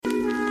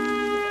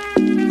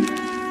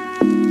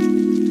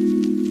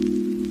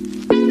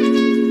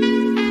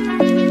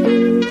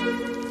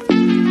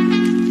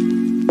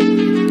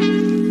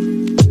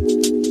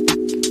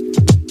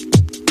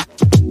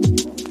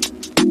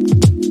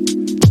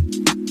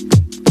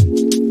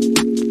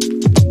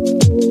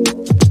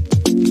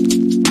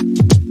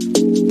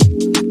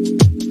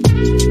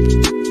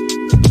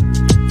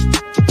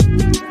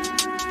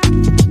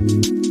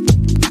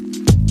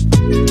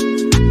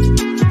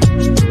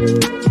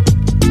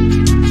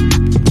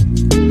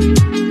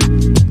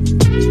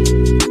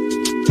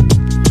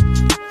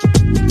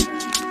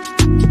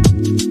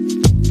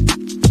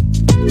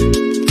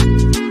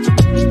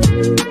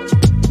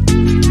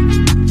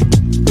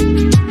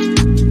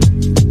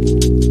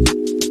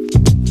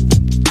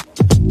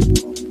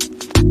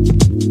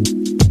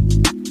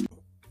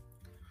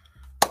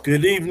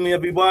Good evening,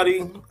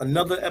 everybody.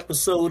 Another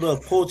episode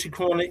of Poetry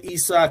Corner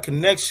Eastside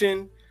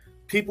Connection,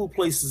 People,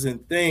 Places,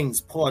 and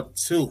Things, Part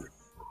 2.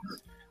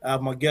 I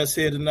have my guest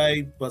here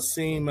tonight,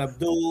 Basim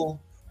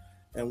Abdul,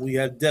 and we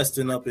have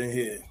Destin up in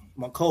here.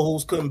 My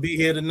co-host couldn't be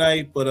here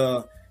tonight,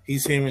 but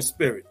he's here in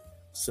spirit.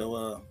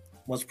 So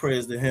much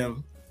prayers to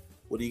him,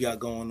 what he got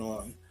going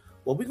on.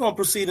 Well, we're going to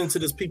proceed into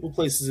this People,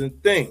 Places,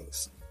 and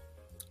Things.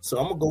 So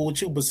I'm going to go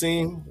with you,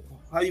 Basim.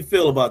 How you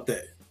feel about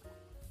that?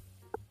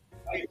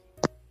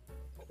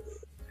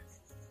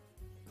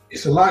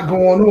 It's a lot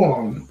going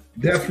on.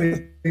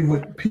 Definitely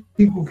with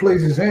people,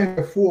 places, and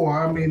before.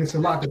 I mean, it's a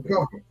lot to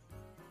cover.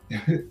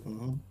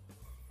 Mm-hmm.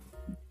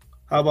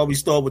 How about we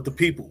start with the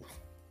people?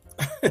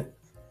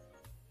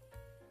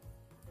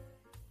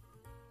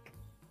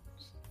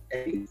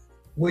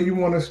 Where you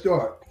want to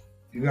start?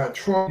 You got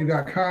Trump, you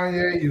got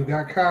Kanye, you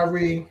got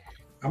Kyrie.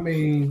 I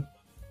mean,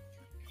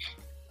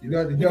 you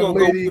got the young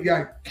lady, you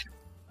got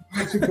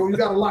Mexico. You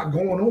got a lot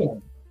going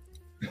on.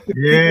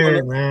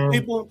 Yeah, man.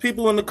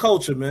 People in the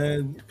culture,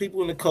 man.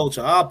 People in the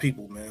culture, our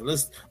people, man.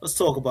 Let's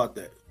talk about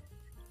that.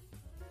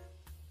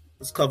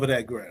 Let's cover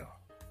that ground.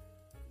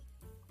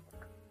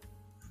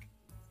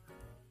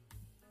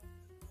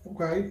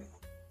 Okay.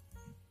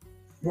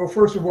 Well,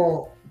 first of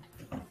all,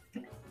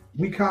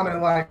 we kind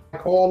of like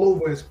all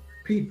over as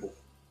people,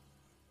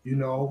 you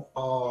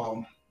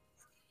know.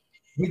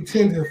 We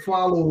tend to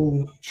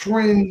follow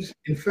trends,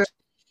 in fact,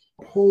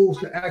 opposed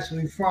to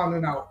actually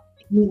finding out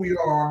who we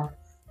are,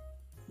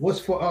 what's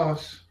for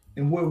us,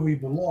 and where we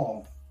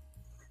belong.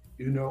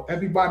 You know,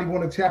 everybody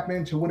want to tap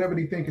into whatever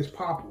they think is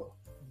popular.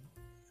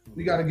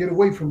 We got to get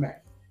away from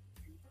that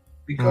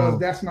because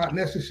that's not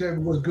necessarily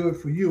what's good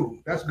for you.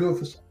 That's good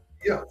for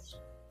somebody else.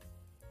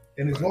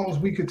 And as long as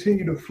we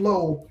continue to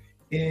flow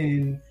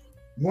and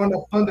run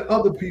up under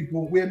other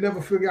people, we'll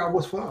never figure out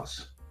what's for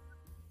us.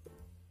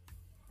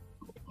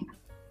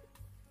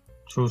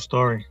 True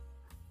story.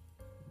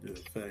 Yeah,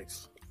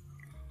 thanks.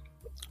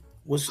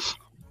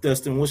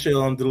 Destin, what's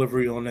your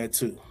delivery on that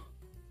too?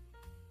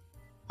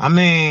 I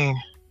mean,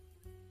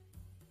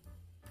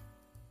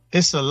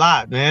 it's a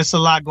lot, man. It's a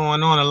lot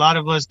going on. A lot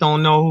of us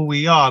don't know who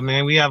we are,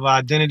 man. We have an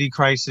identity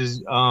crisis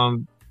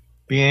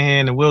being here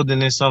in the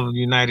wilderness of the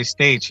United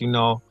States, you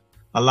know.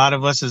 A lot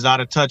of us is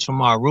out of touch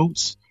from our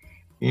roots.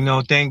 You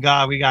know, thank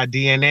God we got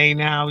DNA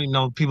now. You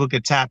know, people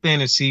could tap in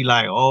and see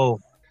like,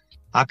 oh,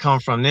 I come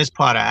from this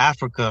part of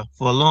Africa.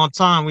 For a long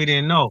time, we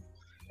didn't know,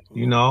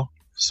 you know.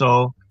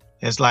 So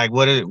it's like,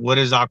 what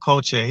is our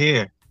culture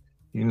here?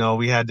 You know,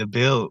 we had to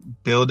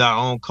build our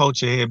own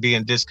culture here,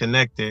 being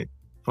disconnected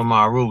from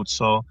our roots.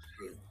 So,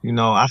 you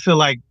know, I feel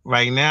like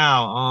right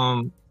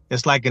now,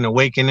 it's like an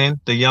awakening.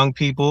 The young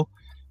people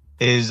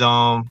is,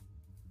 I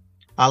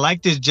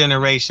like this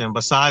generation.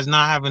 Besides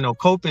not having no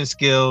coping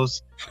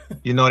skills,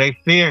 you know, they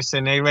fierce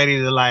and they ready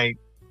to like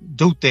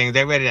do things.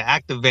 They ready to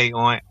activate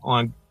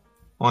on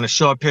a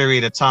short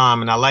period of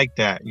time. And I like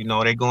that. You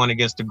know, they going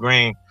against the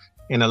grain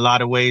in a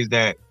lot of ways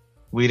that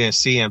we didn't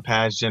see in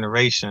past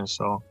generations.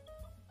 So,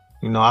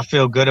 you know, I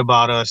feel good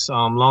about us.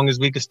 Long as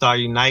we can start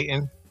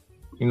uniting,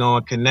 you know,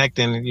 and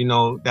connecting, you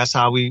know, that's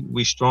how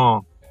we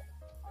strong.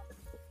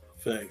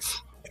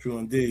 Thanks. True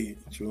indeed.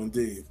 True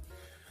indeed.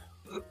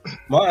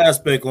 My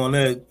aspect on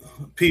that,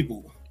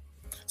 people.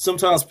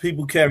 Sometimes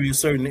people carry a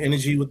certain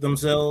energy with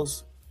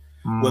themselves,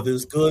 whether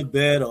it's good,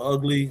 bad, or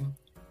ugly,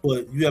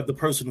 but you have the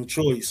personal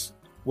choice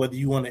whether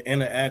you want to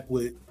interact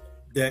with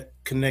that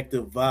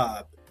connective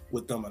vibe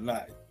with them or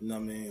not. You know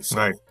what I mean? So,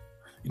 right.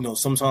 You know,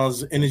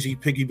 sometimes energy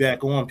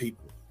piggyback on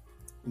people.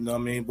 You know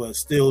what I mean? But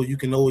still, you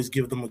can always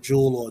give them a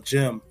jewel or a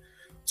gem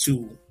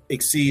to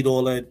exceed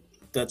all that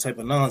type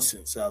of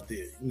nonsense out there.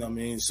 You know what I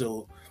mean?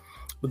 So,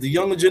 but the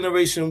younger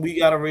generation, we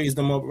got to raise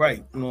them up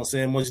right. You know what I'm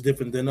saying? Much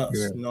different than us.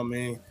 Yeah. You know what I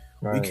mean?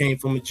 Right. We came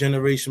from a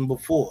generation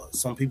before.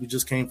 Some people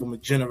just came from a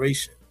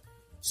generation.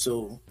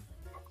 So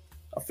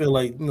I feel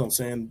like, you know what I'm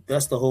saying,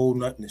 that's the whole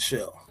nut in the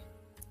shell,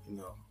 you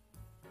know.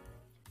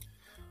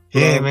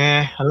 Yeah,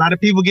 man. A lot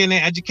of people getting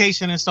their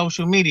education in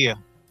social media.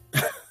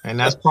 And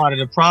that's part of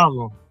the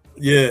problem.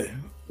 Yeah,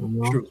 you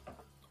know? True.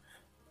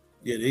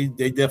 Yeah,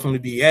 they definitely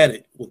be at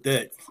it with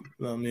that.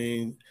 You know what I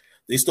mean?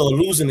 They start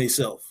losing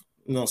themselves.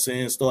 You know what I'm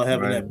saying? Start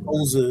having that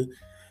poser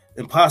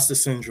imposter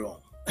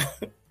syndrome.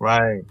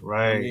 Right.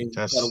 I mean,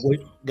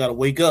 gotta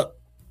wake up.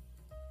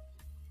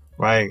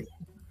 Right.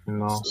 You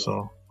know,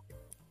 so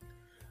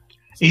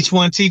each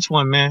one teach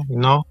one, man, you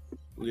know?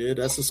 Yeah,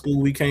 that's the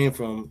school we came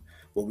from.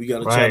 But we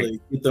gotta try to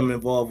get them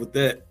involved with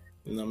that.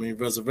 You know what I mean?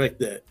 Resurrect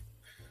that.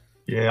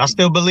 Yeah, I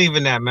still believe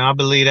in that, man. I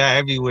believe that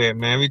everywhere,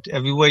 man.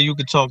 Everywhere you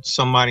could talk to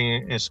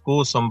somebody and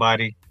school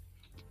somebody,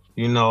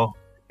 you know,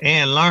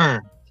 and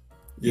learn.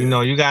 Yeah. You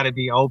know, you got to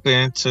be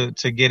open to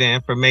getting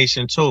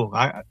information too.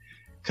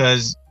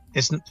 Because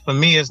for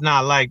me, it's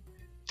not like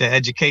the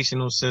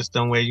educational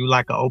system where you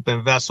like an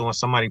open vessel and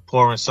somebody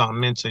pouring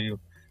something into you.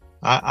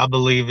 I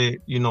believe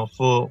it, you know,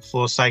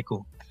 full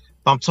cycle.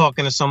 If I'm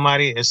talking to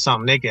somebody, it's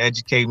something they can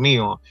educate me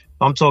on.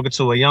 If I'm talking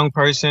to a young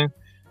person,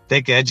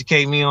 they can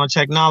educate me on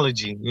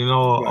technology, you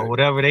know, or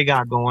whatever they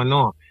got going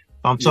on.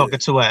 If I'm talking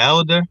to an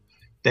elder,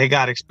 they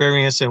got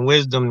experience and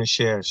wisdom to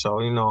share.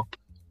 So, you know,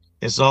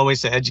 it's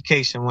always an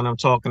education when I'm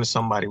talking to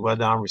somebody,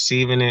 whether I'm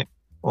receiving it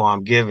or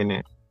I'm giving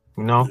it,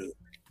 you know? Yeah.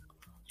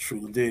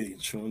 True indeed.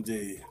 True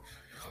indeed.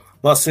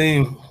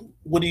 Basim,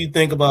 what do you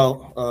think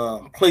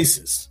about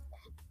places?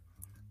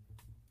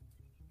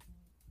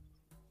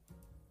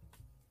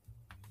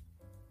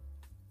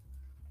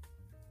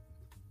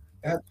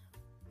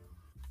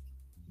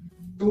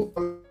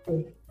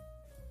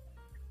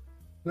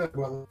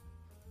 Brother,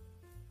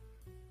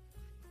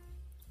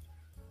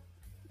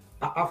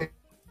 I think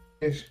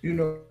it's, you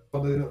know,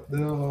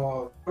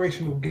 the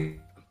racial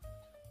game,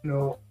 you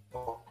know,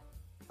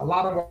 a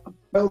lot of our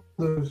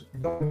elders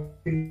don't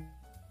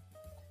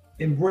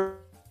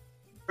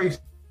embrace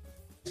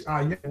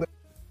our young,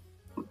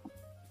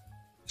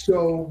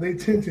 so they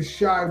tend to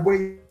shy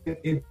away.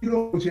 If you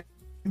don't, you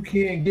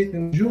can't get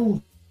them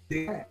jewels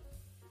they have.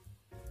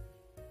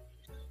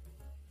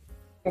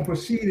 And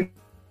proceed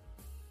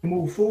and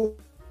move forward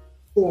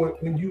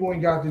when you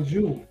ain't got the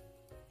jewels.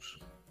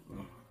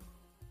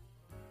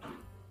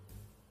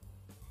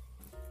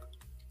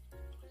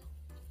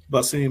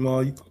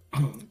 Basim,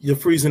 you're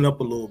freezing up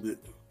a little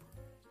bit.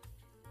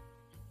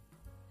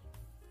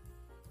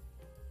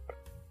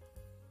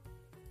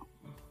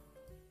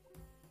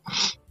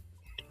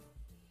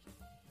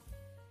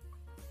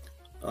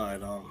 All right.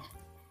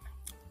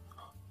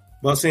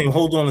 Basim,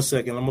 hold on a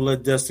second. I'm gonna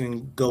let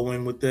Destin go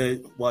in with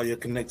that while your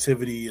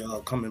connectivity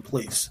come in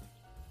place.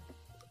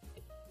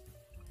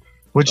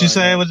 What you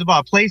say was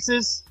about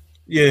places?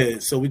 Yeah.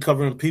 So we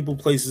covering people,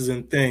 places,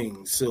 and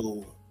things.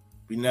 So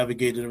we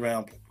navigated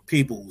around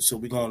people. So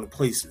we going to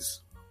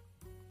places.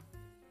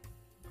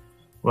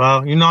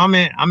 Well, you know,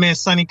 I'm in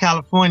sunny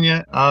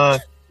California,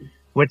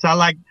 which I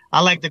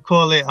like to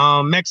call it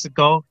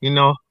Mexico, you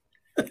know,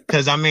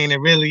 because I mean it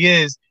really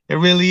is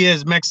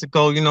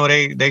Mexico. You know,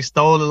 they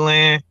stole the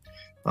land,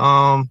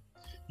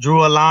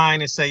 drew a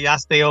line and said y'all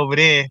stay over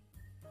there,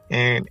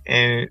 and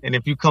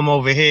if you come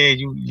over here,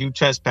 you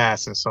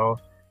trespassing. So,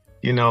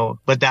 you know,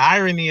 but the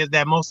irony is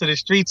that most of the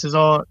streets is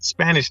all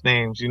Spanish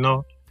names, you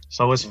know,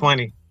 so it's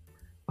funny.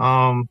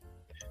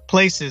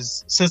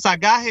 Places, since I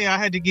got here, I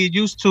had to get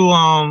used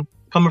to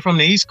coming from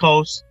the East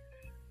Coast.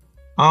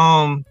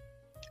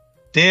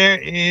 There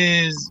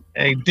is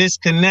a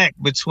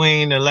disconnect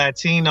between the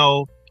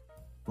Latino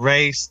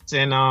race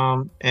and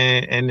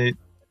the,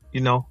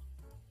 you know,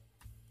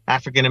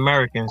 African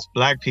Americans,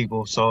 Black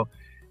people. So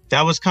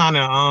that was kind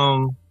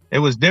of it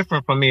was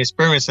different from me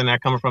experiencing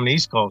that coming from the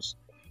East Coast.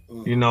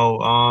 You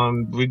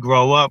know, we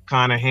grow up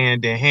kind of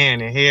hand in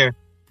hand, and here,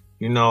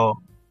 you know,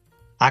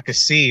 I could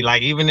see,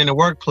 like, even in the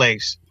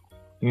workplace,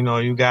 you know,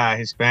 you got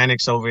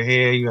Hispanics over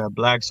here, you have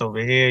Blacks over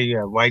here, you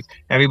have whites.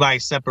 Everybody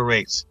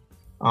separates.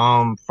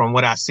 From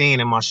what I've seen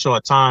in my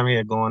short time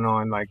here, going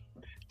on like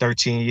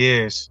 13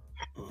 years.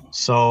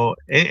 So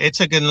it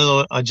took a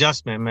little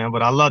adjustment, man.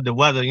 But I love the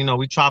weather. You know,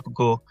 we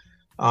tropical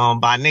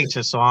by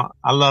nature, so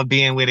I love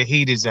being where the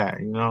heat is at.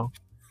 You know.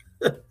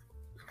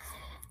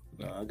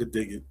 I could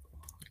dig it.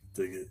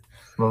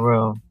 For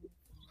real.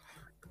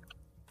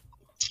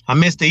 I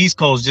miss the East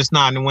Coast, just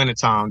not in the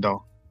wintertime,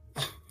 though.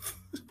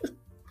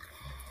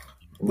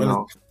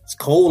 Well, it's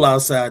cold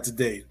outside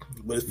today,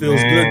 but it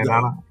feels good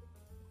though.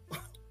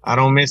 I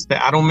don't miss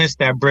that. I don't miss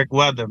that brick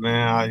weather,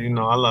 man.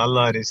 I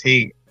love this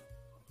heat.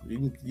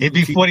 It'd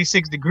be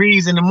 46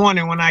 degrees in the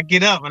morning when I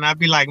get up, and I'd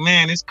be like,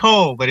 man, it's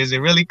cold, but is it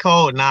really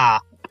cold? Nah,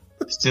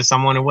 it's just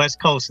I'm on the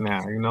West Coast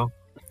now, you know.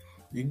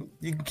 You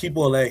can keep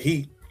all that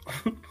heat.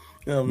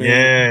 You know what I mean?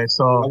 Yeah,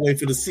 so I wait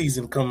for the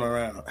season to come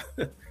around.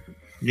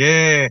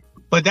 Yeah,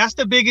 but that's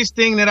the biggest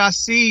thing that I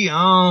see.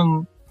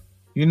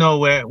 You know,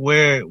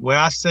 where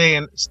I say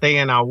and stay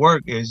in our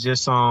work is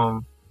just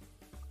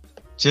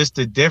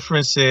the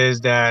difference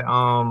is that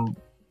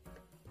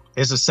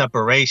it's a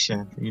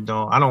separation. You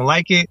know, I don't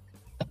like it,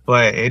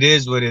 but it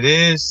is what it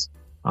is.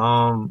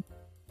 You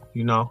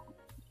know,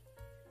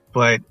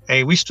 but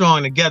hey, we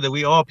strong together.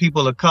 We all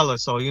people of color,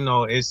 so you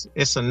know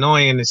it's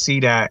annoying to see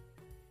that.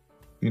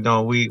 You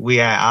know, we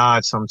at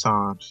odds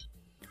sometimes.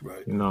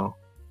 Right. You know.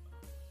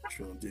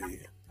 True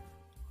indeed.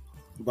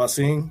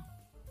 Basim?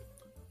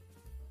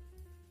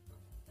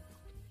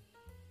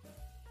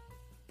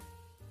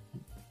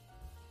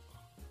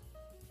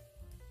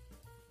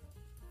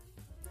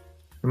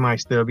 We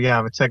might still be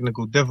having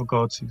technical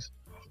difficulties.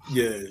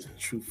 Yeah,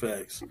 true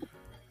facts.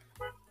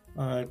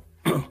 All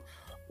right.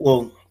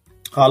 Well,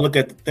 how I look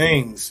at the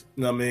things,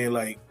 you know what I mean?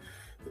 Like,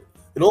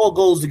 it all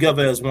goes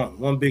together as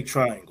one big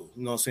triangle.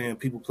 You know what I'm saying?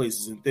 People,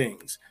 places, and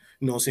things.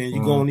 You know what I'm saying?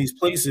 You go in these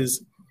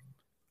places,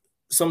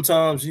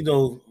 sometimes, you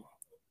know,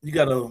 you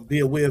got to be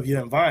aware of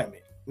your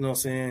environment. You know what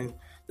I'm saying?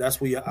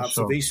 That's where your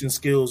observation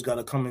skills got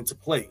to come into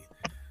play.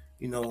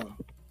 You know,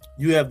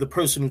 you have the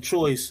personal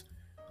choice,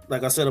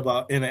 like I said,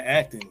 about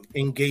interacting,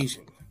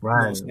 engaging.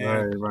 Right, you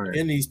know right.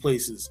 In these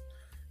places.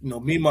 You know,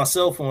 me,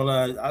 myself, when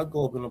I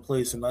go up in a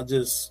place and I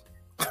just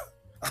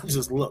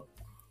look.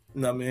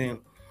 You know what I mean?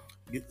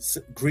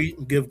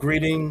 Give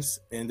greetings,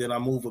 and then I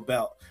move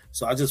about.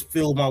 So I just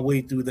feel my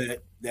way through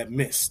that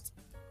mist,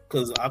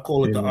 because I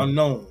call it the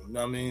unknown. You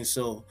know what I mean?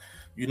 So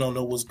You don't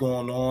know what's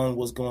going on,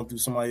 what's going through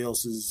somebody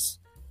else's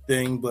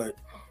thing. But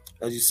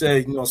as you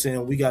said, you know what I'm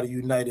saying, we got to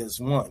unite as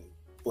one.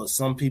 But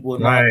some people are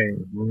not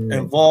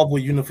involved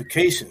with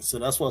unification. So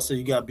that's why I say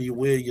you got to be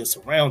aware of your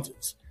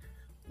surroundings.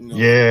 You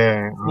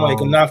know, somebody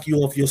can knock you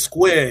off your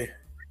square.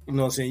 You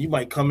know what I'm saying? You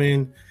might come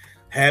in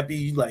happy,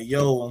 you like,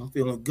 yo, I'm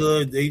feeling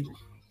good. They,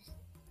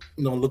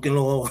 looking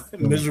all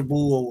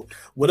miserable or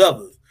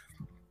whatever.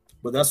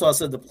 But that's why I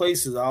said the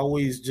places, I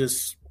always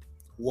just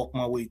walk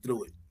my way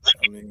through it.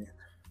 I mean,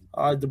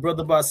 all right, the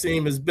brother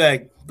Basim is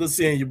back. Good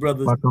seeing you,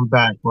 brother. Welcome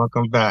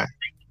back.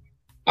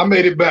 I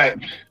made it back.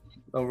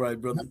 All right,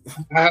 brother.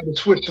 I had to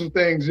switch some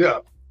things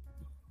up.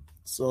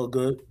 It's all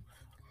good.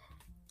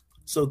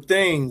 So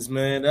things,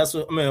 man,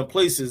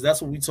 places,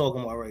 that's what we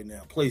talking about right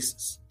now.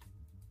 Places.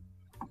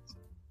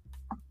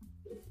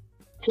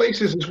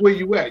 Places is where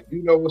you at.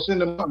 You know, what's in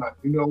the mind.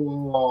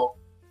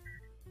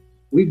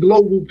 We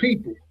global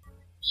people.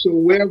 So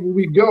wherever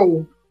we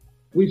go,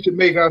 we should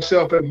make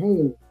ourselves at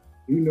home.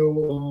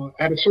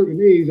 At a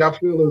certain age, I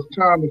feel it's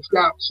time to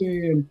stop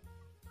saying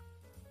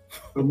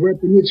I'm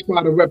repping this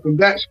spot or repping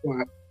that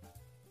spot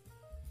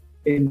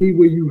and be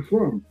where you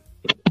from.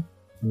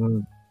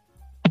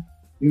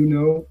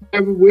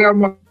 Everywhere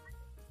I'm.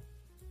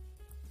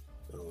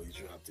 Oh, he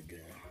dropped again.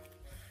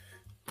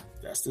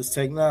 That's this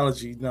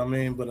technology, you know what I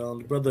mean? But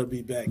the brother will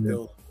be back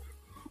though.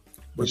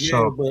 But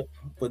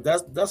but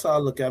that's how I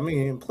look at it. I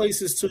mean, in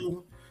places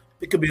too,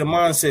 it could be a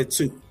mindset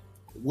too.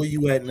 Where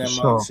you at in that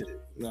mindset?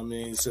 You know what I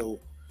mean? So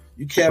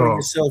you carry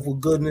yourself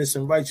with goodness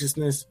and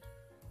righteousness,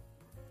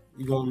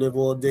 you're gonna live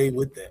all day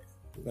with that.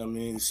 You know what I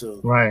mean?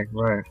 So right.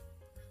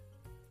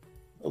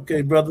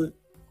 Okay, brother.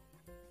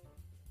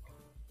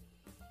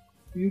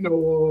 I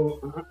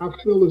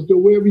feel as though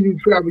wherever you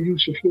travel, you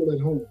should feel at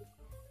home.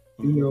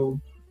 We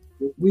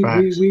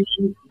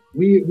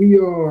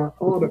are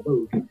all the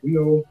earth.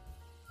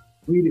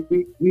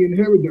 We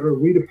inherit the earth.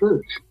 We the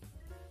first.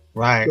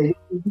 Right. So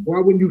why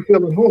wouldn't you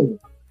feel at home?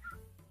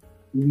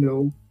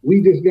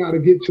 We just got to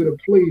get to the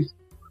place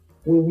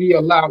where we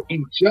allow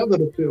each other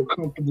to feel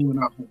comfortable in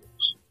our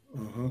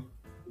homes.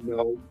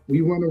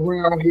 We run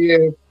around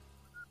here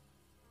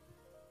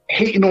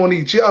hating on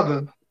each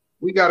other.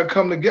 We got to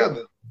come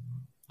together.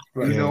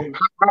 Right. How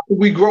can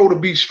we grow to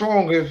be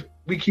strong if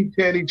we keep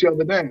tearing each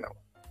other down?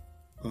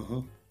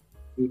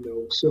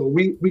 So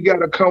we got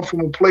to come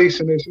from a place,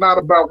 and it's not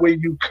about where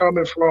you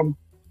coming from,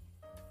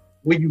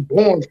 where you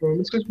born from.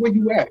 It's just where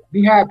you at.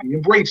 Be happy,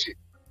 embrace it.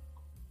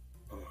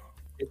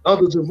 And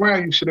others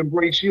around you should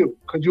embrace you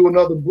because you're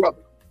another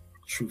brother.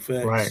 True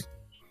facts. Right.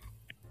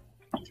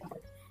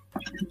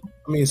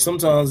 I mean,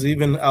 sometimes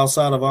even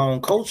outside of our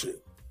own culture,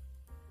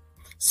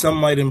 some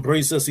might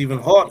embrace us even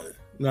harder.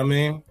 You know what I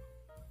mean?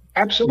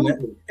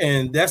 Absolutely.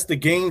 And that's the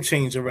game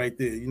changer right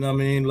there. You know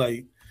what I mean?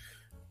 Like,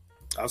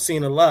 I've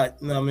seen a lot.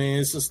 You know what I mean?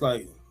 It's just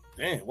like,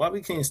 damn, why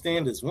we can't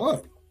stand as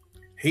one?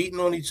 Hating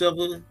on each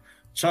other,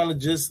 trying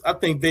to I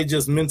think they're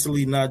just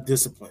mentally not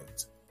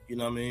disciplined. You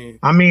know what I mean?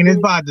 I mean,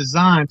 it's by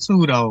design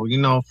too, though.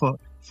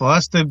 For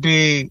us to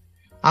be,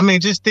 I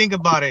mean, just think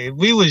about it. If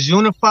we was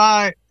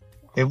unified,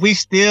 if we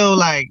still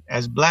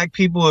as black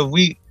people,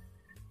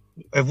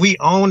 if we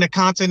own the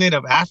continent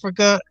of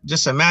Africa,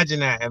 just imagine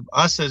that. If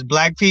us as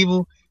black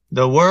people,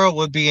 the world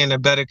would be in a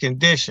better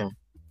condition.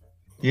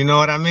 You know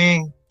what I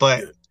mean?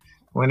 But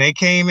when they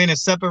came in and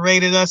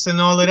separated us and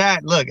all of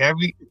that, look,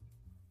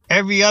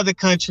 every other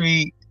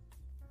country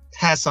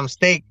has some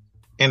stake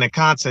in the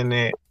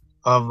continent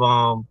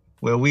of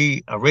where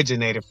we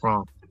originated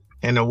from,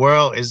 and the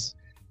world is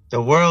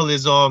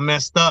all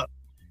messed up,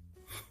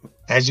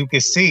 as you can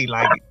see.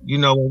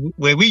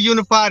 Where we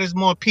unified, is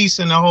more peace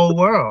in the whole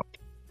world.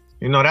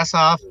 That's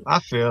how I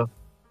feel.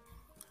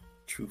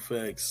 True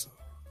facts.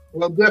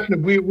 Well,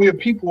 definitely, we're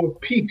people of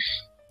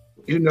peace.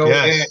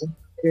 Yes.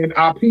 and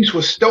our peace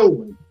was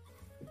stolen.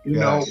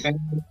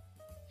 And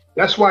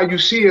that's why you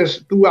see us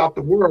throughout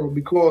the world,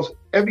 because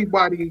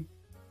everybody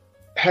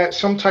had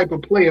some type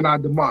of play in our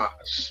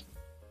demise.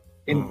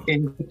 And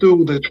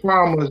through the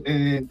traumas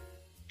and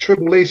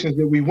tribulations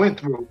that we went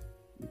through.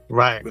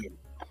 Right.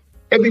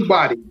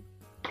 Everybody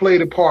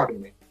played a part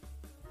in it.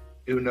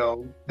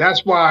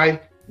 That's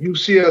why you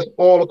see us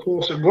all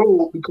across the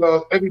globe,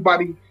 because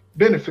everybody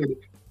benefited.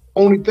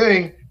 Only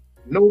thing,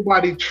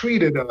 nobody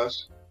treated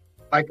us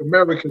like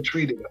America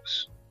treated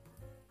us.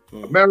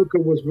 America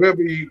was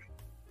very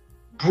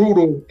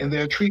brutal in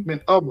their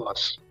treatment of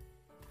us.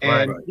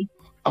 And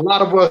a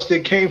lot of us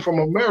that came from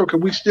America,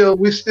 we're still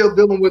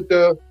dealing with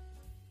the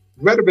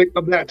rhetoric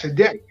of that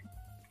today.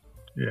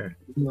 Yeah.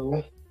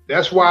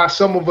 That's why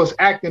some of us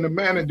act in the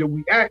manner that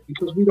we act,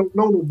 because we don't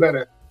know no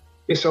better.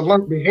 It's a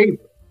learned behavior.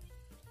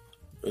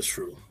 That's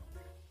true.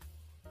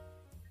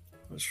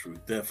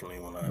 Definitely.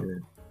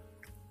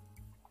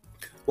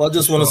 Well, I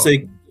just want to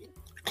say,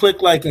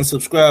 click like and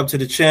subscribe to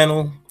the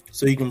channel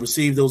so you can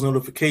receive those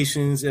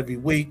notifications every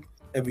week,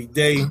 every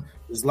day.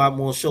 There's a lot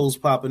more shows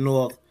popping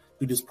off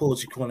through this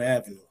Poetry Corner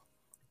Avenue.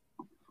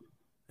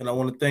 And I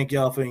want to thank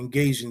y'all for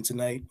engaging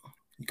tonight.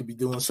 You could be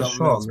doing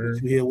something else, but you're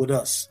here with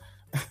us.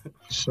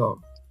 Sure.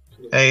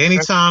 Hey,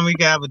 anytime we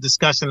can have a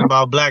discussion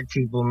about black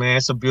people, man,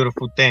 it's a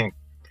beautiful thing.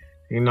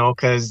 You know,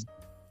 because,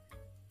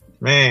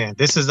 man,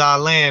 this is our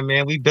land,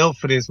 man. We built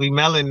for this. We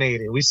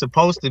melanated. We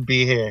supposed to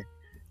be here.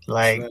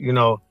 Like, you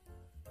know,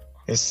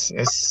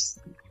 it's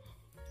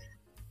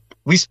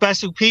we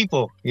special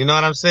people. You know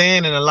what I'm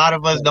saying? And a lot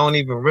of us don't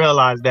even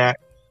realize that,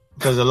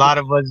 because a lot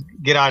of us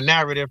get our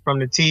narrative from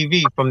the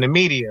TV, from the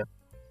media.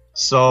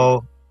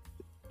 So,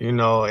 you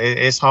know,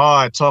 it's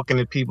hard talking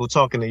to people,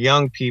 talking to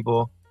young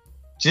people,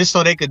 just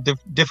so they could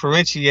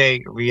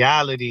differentiate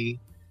reality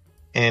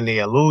and the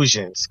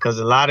illusions, because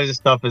a lot of the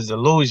stuff is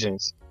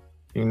illusions,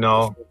 you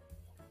know,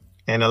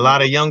 and a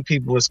lot of young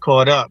people is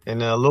caught up in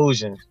the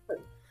illusion.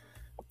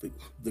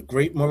 The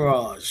great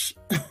mirage.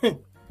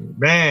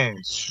 Man.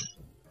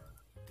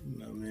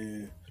 I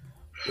mean,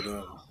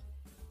 but,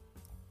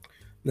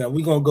 now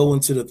we're gonna go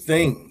into the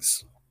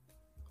things.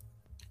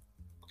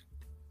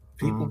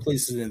 People,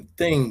 places, and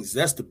things.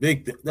 That's the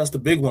big thing. That's the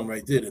big one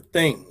right there. The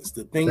things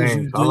you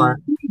do, right.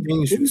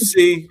 Things you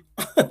see.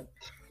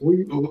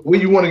 Where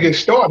you want to get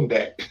started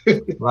at?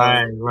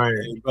 Right.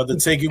 Hey, brother,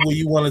 take it where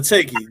you want to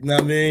take it. You know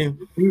what I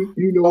mean?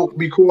 You know,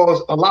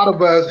 because a lot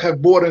of us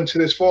have bought into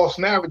this false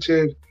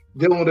narrative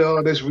dealing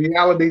with this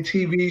reality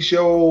TV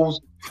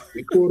shows.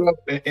 We caught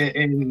up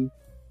in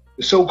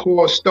the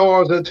so-called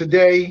stars of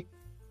today.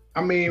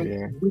 I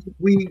mean,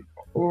 we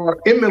are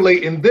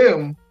emulating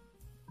them.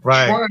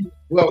 Right.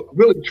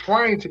 Really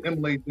trying to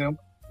emulate them,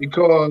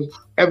 because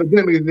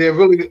evidently there's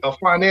really a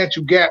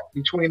financial gap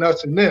between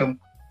us and them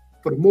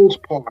for the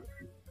most part.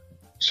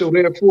 So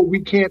therefore we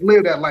can't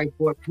live that life,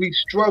 but we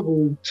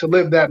struggle to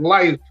live that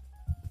life.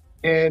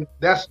 And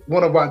that's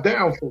one of our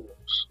downfalls.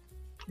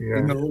 Yeah.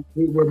 You know,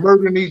 we're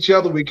murdering each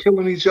other, we're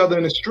killing each other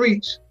in the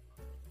streets,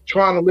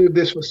 trying to live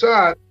this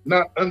facade,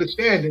 not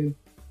understanding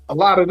a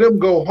lot of them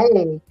go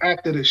home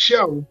after the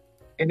show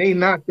and they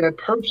not that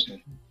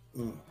person.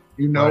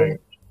 You know,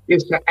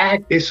 it's an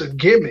act, it's a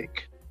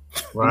gimmick.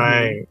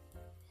 Right.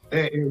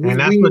 And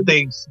that's what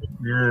they,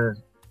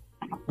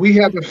 we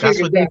haven't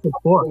figured that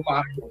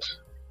out.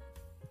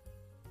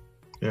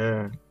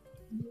 Yeah.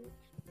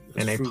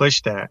 And they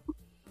push that.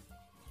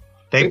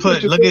 They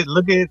put look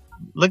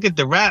at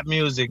the rap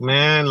music,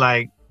 man.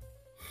 Like,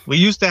 we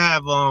used to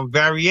have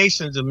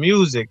variations of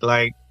music.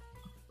 Like,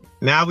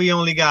 now we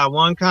only got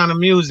one kind of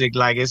music.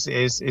 Like, it's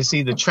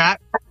either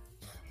trap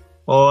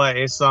or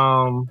it's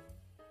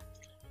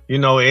you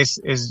know, it's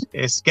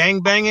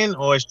gangbanging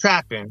or it's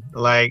trapping.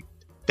 Like,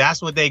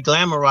 that's what they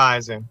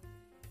glamorizing,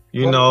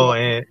 you know,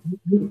 and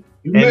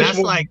that's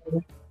one, like,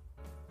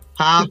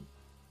 huh?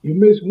 You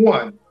missed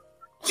one.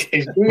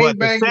 It's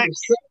gangbanging,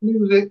 it's trap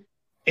music,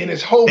 and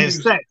it's whole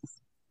music. Sex.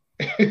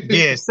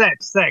 Yeah,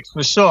 sex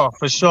for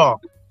sure.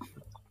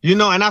 You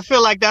know, and I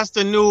feel like that's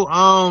the new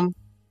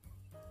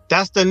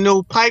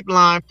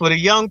pipeline for the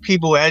young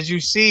people. As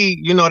you see,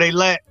 you know, they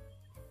let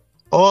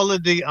all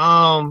of the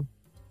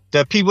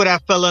people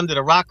that fell under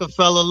the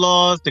Rockefeller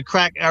laws, the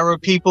crack era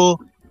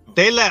people,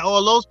 they let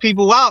all those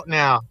people out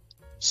now.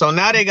 So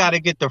now they got to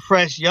get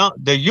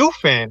the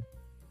youth in.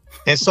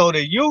 And so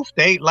the youth,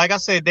 they, like I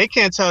said, they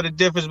can't tell the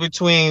difference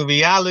between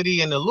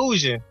reality and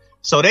illusion.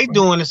 So they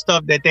doing the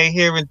stuff that they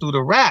hearing through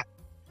the rap.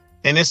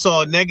 And it's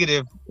all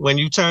negative when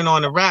you turn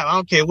on the rap. I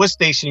don't care what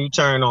station you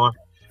turn on.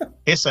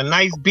 It's a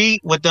nice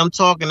beat with them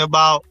talking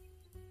about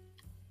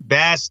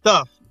bad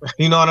stuff.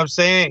 You know what I'm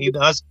saying?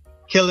 Either us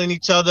killing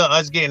each other,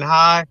 us getting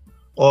high,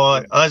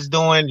 or us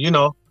doing, you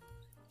know,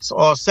 it's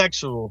all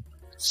sexual.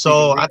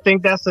 So I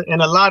think that's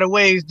in a lot of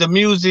ways, the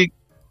music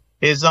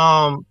is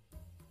the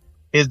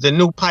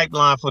new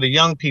pipeline for the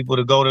young people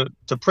to go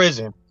to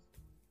prison.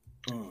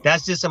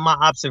 That's just in my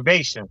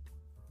observation.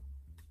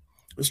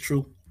 It's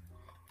true.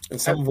 And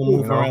some of them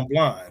move around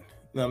blind.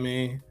 You know what I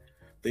mean?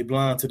 They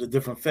blind to the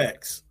different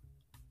facts.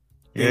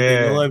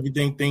 They know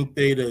everything, think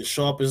they the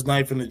sharpest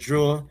knife in the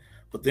drawer,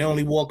 but they're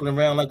only walking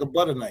around like a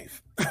butter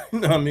knife. You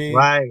know what I mean?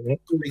 Right.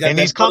 And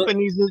these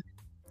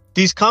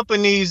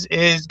companies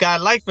is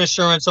got life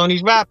insurance on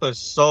these rappers.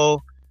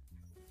 So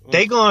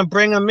they gonna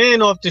bring them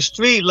in off the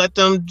street, let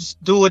them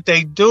do what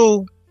they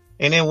do.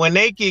 And then when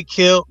they get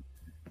killed,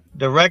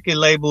 the record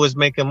label is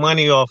making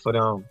money off of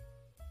them.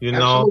 You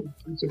know?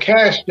 It's a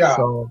cash job.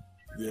 So,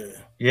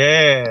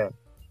 yeah.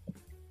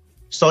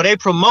 So they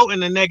promoting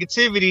the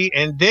negativity,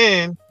 and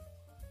then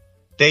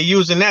they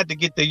using that to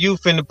get the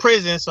youth in the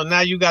prison. So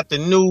now you got the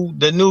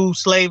new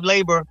slave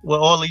labor with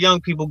all the young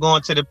people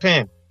going to the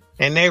pen,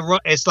 and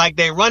it's like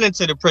they run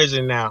into the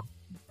prison now.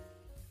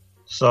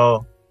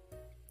 So,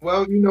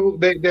 well, you know,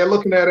 they're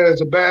looking at it as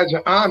a badge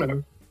of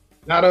honor,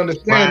 not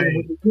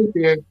understanding what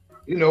they do,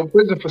 you know,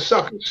 prison for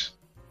suckers.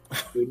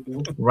 You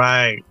know?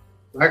 Right.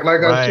 Like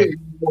I said, you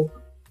know,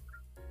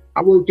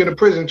 I worked in a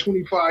prison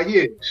 25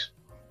 years.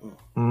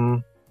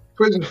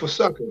 Prison for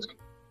suckers.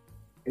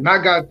 And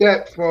I got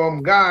that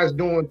from guys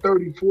doing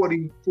 30,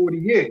 40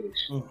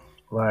 years.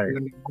 Right. You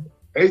know,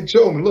 they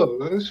told me, look,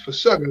 this is for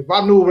suckers. If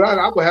I knew that,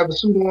 I would have a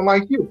suit on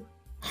like you.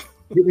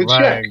 Get a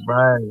check.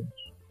 Right.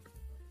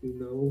 You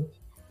know?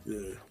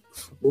 Yeah.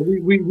 But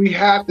we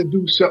have to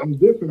do something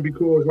different,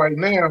 because right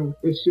now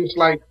it's just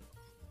like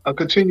a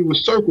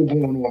continuous circle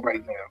going on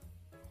right now.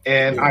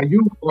 And our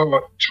youth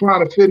are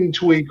trying to fit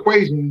into an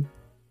equation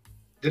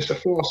that's a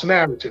false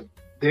narrative.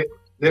 There's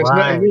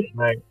nothing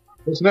there.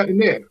 There's nothing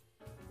there.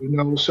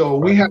 So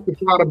we have to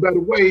find a better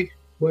way,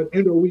 but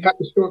we have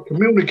to start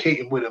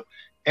communicating with them.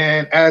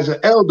 And as an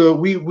elder,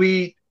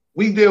 we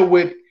deal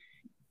with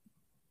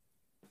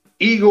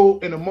ego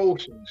and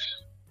emotions.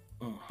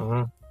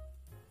 Mm-hmm.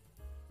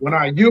 When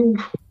our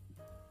youth,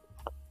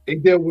 they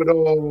deal with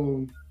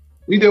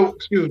we deal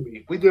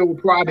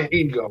with pride and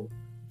ego.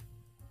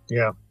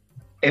 Yeah.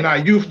 And our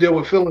youth deal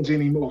with feelings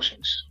and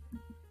emotions.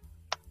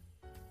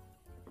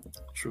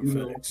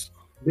 True facts.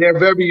 They're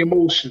very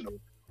emotional.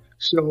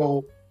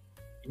 So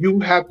you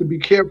have to be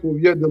careful of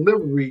your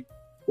delivery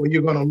or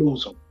you're going to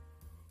lose them.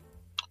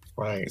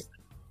 Right.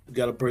 You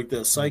got to break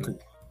that cycle.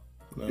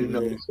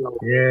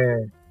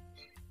 Yeah.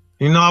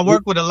 I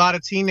work with a lot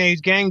of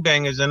teenage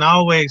gangbangers, and I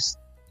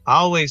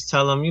always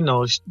tell them,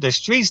 the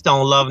streets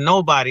don't love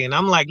nobody. And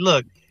I'm like,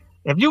 look,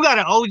 if you got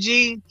an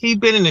OG, he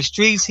been in the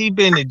streets, he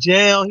been in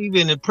jail, he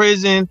been in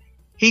prison,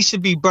 he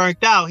should be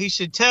burnt out. He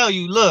should tell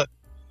you, look,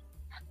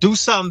 do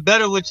something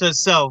better with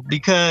yourself,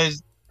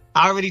 because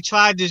I already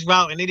tried this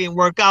route and it didn't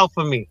work out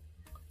for me.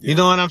 You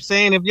know what I'm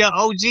saying? If your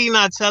OG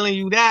not telling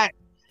you that,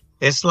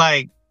 it's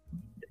like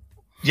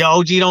your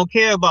OG don't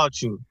care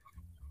about you.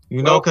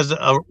 Because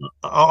a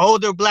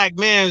older black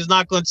man is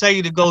not going to tell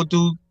you to go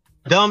do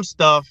dumb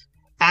stuff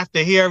after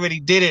he already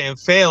did it and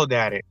failed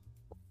at it.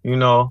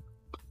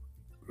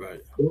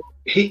 Right.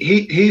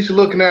 He's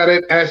looking at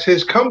it as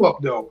his come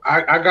up though.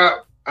 I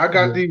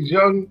got these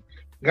young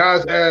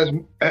guys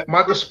at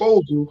my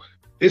disposal.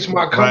 It's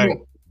my come up.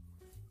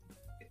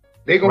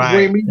 They gonna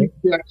bring me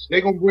this.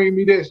 They gonna bring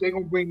me this. They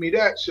gonna bring me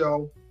that.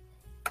 So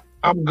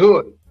I'm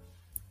good.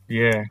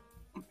 Yeah.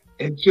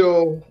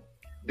 Until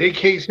they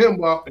case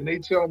him up and they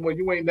tell him, well,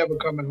 you ain't never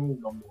coming home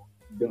no more,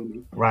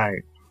 dummy.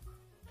 Right.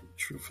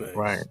 True facts.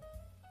 Right.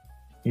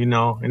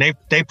 And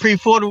they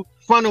prefrontal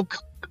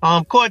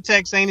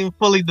cortex ain't even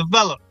fully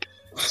developed.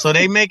 So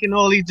they making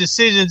all these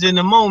decisions in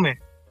the moment.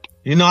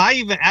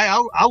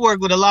 I work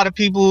with a lot of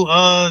people,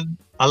 a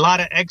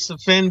lot of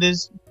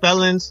ex-offenders,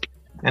 felons,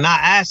 and I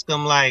ask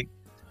them, like,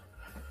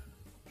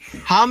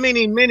 how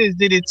many minutes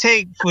did it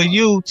take for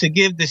you to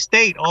give the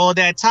state all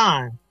that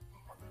time?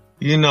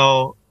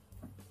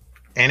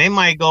 And they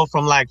might go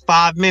from like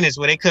 5 minutes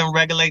where they couldn't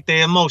regulate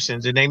their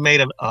emotions and they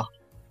made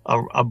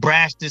a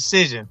brash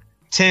decision,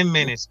 10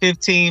 minutes,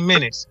 15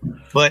 minutes,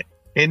 but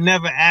it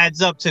never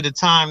adds up to the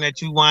time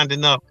that you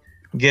winding up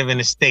giving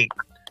the state.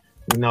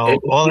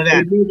 All of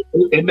that.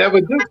 It never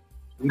did.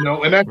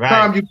 And that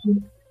time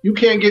you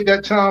can't get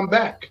that time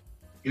back.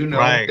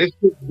 It's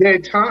just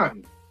dead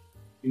time.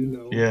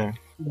 Yeah.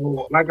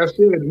 Like I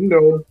said,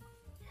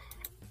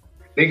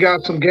 they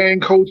got some gang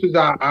coaches.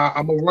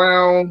 I'm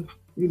around.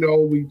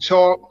 We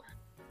talk,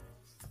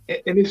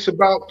 and it's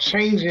about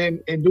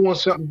changing and doing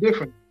something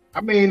different.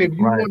 I mean, if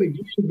you want to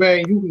get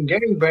bang, you can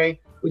gang bang,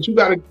 but you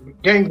got to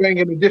gang bang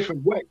in a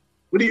different way.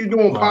 What are you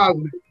doing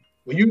positive?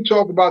 When you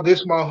talk about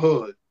this, my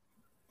hood,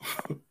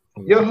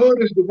 your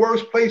hood is the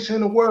worst place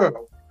in the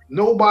world.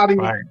 Nobody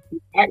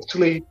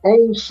actually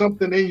owns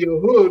something in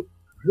your hood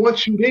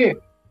once you there.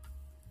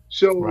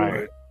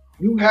 So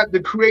you have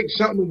to create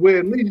something where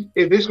at least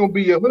if it's going to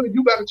be your hood,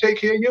 you got to take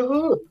care of your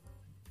hood.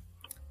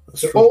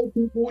 That's true. Old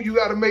people, you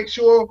got to make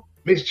sure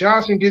Miss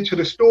Johnson get to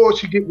the store,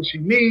 she get what she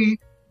need.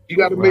 You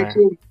got to make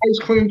sure the ice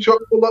cream truck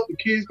pull up, the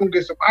kids going to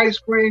get some ice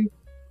cream.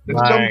 These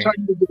are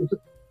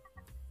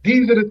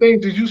the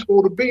things that you're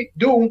supposed to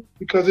do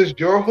because it's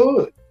your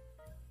hood.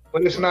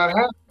 But it's not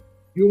happening.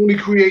 You're only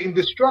creating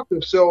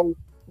destructive. So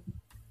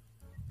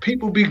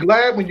people be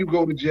glad when you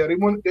go to jail.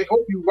 They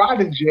hope you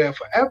rot in jail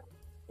forever.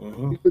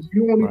 Because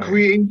you're only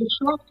creating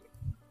destructive.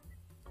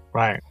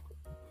 Right.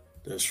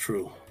 That's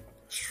true.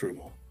 That's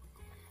true.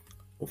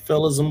 Well,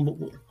 fellas,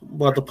 I'm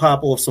about to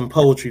pop off some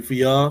poetry for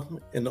y'all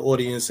and the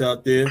audience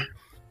out there.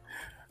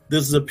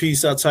 This is a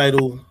piece I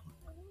titled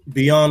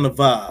Beyond the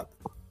Vibe.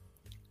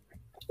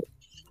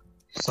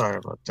 Sorry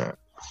about that.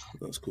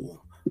 That's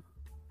cool.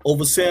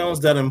 Over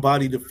sounds that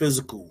embody the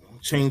physical,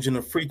 changing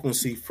the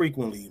frequency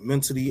frequently,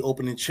 mentally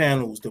opening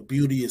channels. The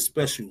beauty is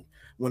special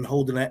when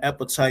holding an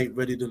appetite,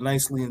 ready to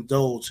nicely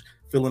indulge,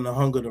 feeling the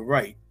hunger to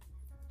write.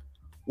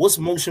 What's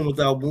motion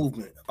without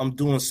movement? I'm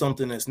doing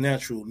something that's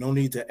natural. No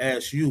need to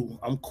ask you.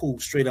 I'm cool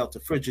straight out the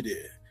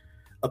Frigidaire.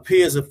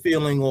 Appears a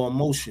feeling or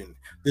emotion.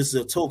 This is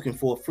a token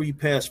for a free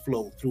pass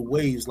flow through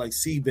waves like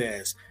sea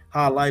bass,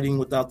 highlighting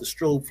without the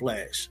strobe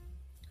flash.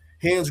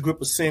 Hands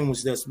grip a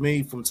sandwich that's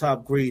made from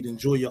top grade.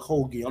 Enjoy your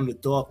hoagie. I'm the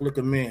dark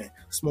liquor man,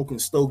 smoking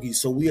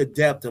stogies. So we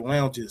adapt to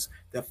lounges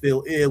that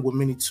fill air with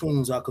many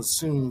tunes. I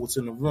consume what's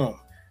in the room,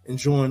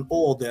 enjoying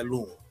all that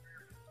loom.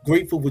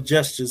 Grateful with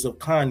gestures of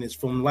kindness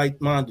from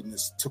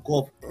like-mindedness. Took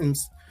off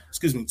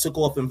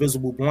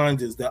invisible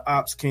blinders that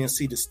ops can't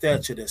see the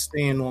stature that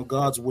stand on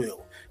God's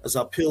will. As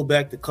I peel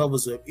back the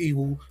covers of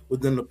evil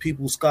within the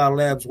people's sky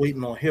labs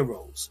waiting on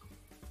heroes.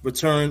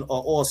 return are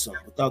awesome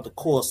without the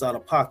cost out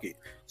of pocket.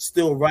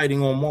 Still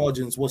writing on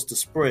margins what's the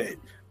spread.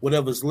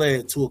 Whatever's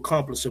led to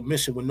accomplish a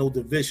mission with no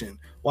division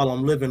while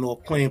I'm living or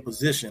playing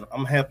position.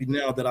 I'm happy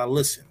now that I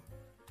listen.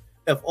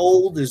 If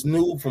old is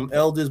new from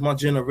elders, my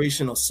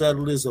generation are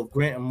settlers of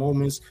granting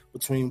moments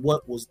between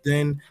what was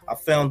then. I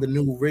found the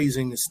new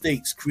raising the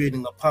stakes,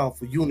 creating a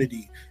powerful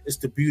unity. It's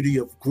the beauty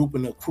of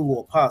grouping a crew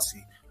or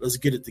posse. Let's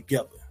get it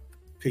together.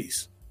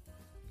 Peace.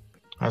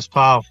 That's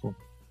powerful.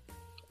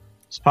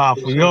 It's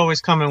powerful. You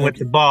always coming with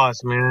the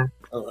bars, man.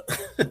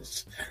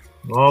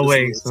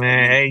 Always,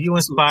 man. Hey, you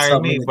inspire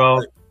me,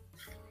 bro.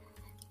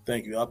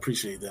 Thank you. I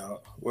appreciate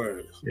that.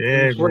 Word.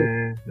 Yeah,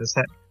 man. That's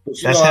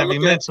heavy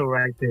mental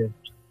right there.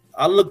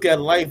 I look at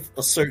life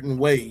a certain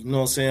way, you know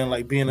what I'm saying?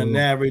 Like being a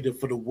narrator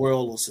for the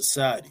world or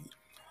society.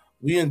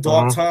 We in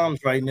dark times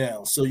right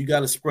now, so you got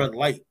to spread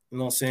light, you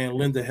know what I'm saying?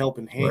 Lend a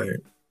helping hand. Right.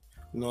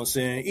 You know what I'm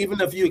saying?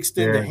 Even if you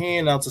extend a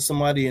hand out to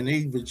somebody and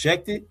they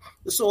reject it,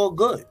 it's all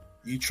good.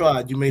 You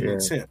tried, you made an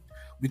attempt.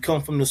 We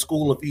come from the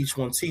school of each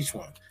one teach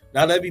one.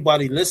 Not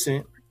everybody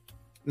listened,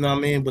 you know what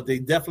I mean? But they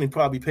definitely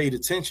probably paid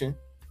attention.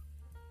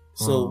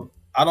 So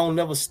I don't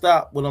never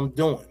stop what I'm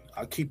doing.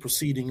 I keep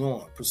proceeding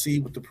on.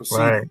 Proceed with the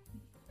proceeding. Right.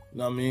 You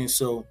know what I mean?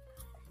 So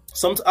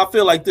I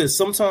feel like this.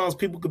 Sometimes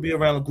people could be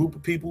around a group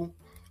of people.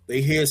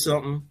 They hear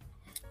something.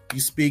 You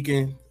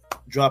speaking,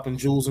 dropping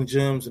jewels and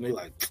gems, and they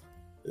like,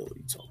 yo, what are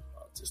you talking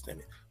about? This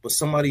thing. But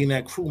somebody in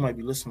that crew might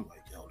be listening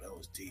like, yo, that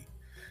was deep.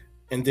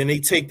 And then they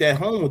take that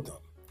home with them.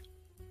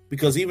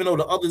 Because even though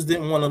the others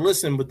didn't want to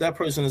listen, but that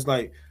person is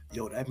like,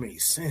 yo, that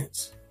made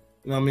sense.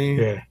 You know what I mean?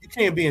 Yeah. You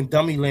can't be in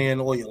dummy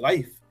land all your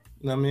life.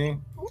 You know what I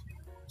mean?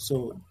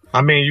 So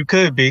I mean, you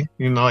could be,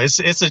 you know, it's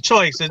a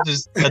choice. It's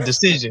just a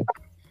decision,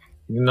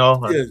 you know.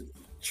 Yeah,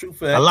 true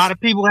fact. A lot of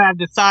people have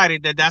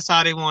decided that that's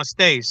how they want to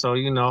stay. So,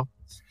 you know.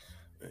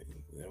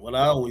 What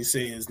I always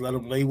say is let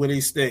them lay where they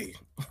stay.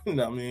 You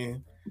know what I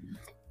mean?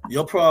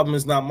 Your problem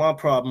is not my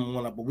problem,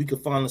 but we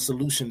could find a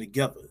solution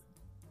together.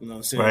 You know what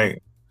I'm saying?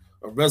 Right.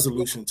 A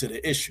resolution to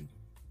the issue.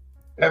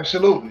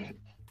 Absolutely.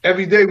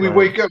 Every day we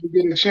wake up, we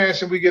get a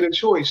chance and we get a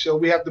choice. So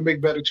we have to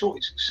make better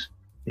choices.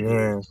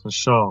 Yeah, for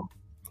sure.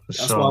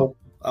 That's why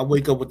I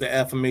wake up with the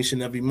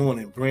affirmation every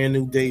morning. Brand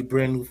new day,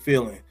 brand new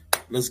feeling.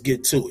 Let's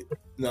get to it.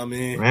 You know what I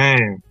mean?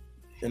 Man.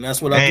 And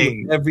that's what I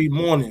do every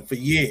morning for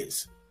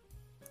years.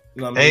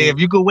 You know what I mean? Hey, if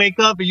you could wake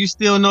up and you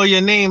still know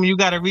your name and you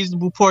got a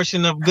reasonable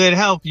portion of good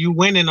health, you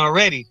winning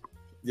already.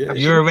 Yeah,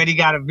 you already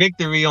got a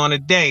victory on the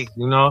day,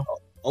 you know?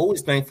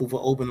 Always thankful for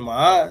opening my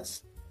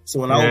eyes. So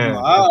when I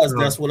open my eyes,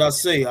 that's what I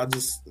say. I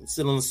just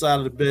sit on the side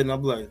of the bed and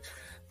I'm like,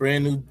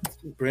 brand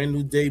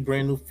new day,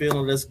 brand new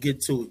feeling. Let's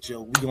get to it,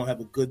 Joe. We're gonna have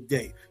a good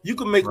day. You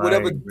can make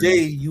whatever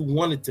day you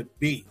want it to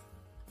be.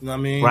 You know what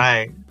I mean?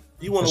 Right.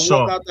 You want to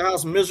walk out the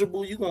house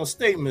miserable, you're gonna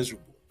stay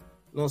miserable.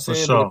 You know what I'm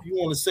saying? But if you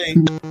want to say,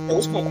 oh,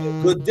 it's gonna be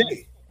a good day,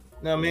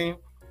 you know what I mean?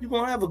 You're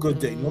gonna have a good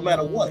day no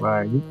matter what.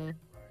 Right.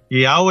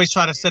 Yeah, I always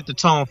try to set the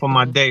tone for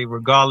my day,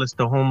 regardless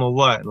to whom or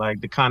what,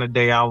 like the kind of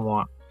day I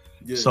want.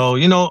 Yeah. So,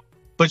 you know,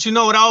 but you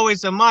know what I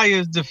always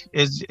admire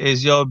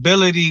is your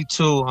ability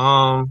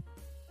to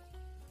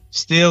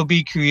still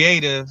be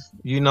creative,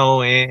 you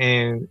know,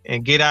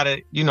 and get out of,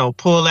 you know,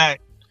 pull that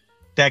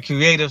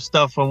creative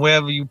stuff from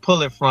wherever you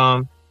pull it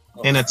from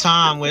in a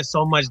time where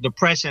so much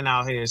depression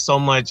out here, so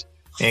much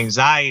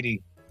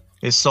anxiety,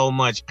 there's so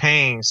much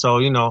pain. So,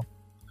 you know,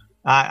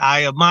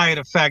 I admire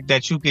the fact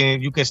that you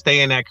can stay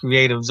in that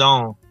creative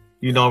zone,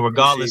 you know,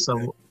 regardless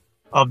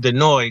of the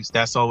noise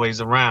that's always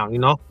around, you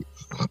know.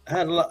 I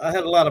had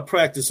a lot of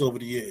practice over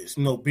the years,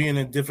 you know, being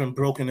in different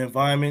broken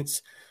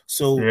environments.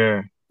 So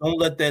don't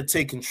let that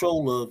take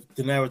control of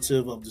the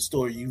narrative of the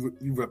story you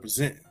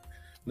represent.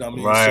 You know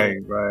what I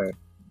mean? Right.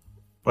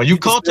 Well, you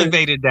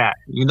cultivated that.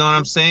 You know what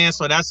I'm saying?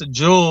 So that's a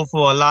jewel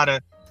for a lot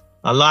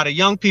of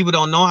young people.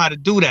 Don't know how to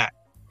do that.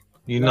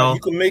 You know,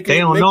 they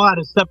don't know how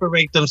to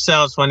separate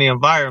themselves from the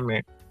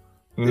environment.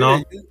 You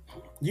know,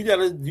 you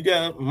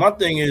gotta. My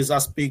thing is, I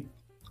speak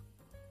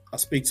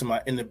to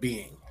my inner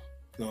being.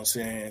 You know what I'm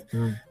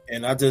saying?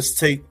 And I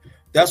just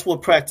that's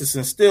what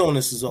practicing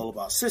stillness is all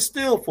about. Sit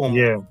still for a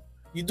moment. Yeah.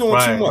 You're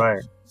doing too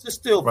much. Sit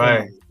still for a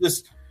moment.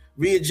 Just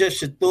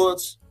readjust your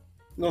thoughts.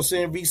 You know what I'm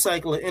saying?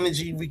 Recycle the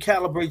energy,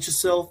 recalibrate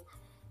yourself,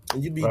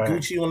 and you be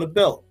Gucci on the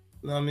belt.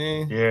 You know what I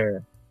mean? Yeah.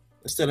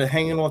 Instead of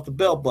hanging off the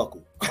belt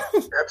buckle.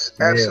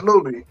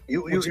 Absolutely.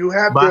 You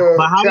have but, to.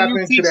 But how do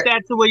you teach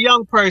that to a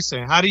young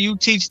person? How do you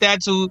teach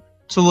that to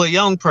a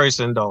young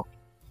person though?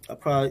 I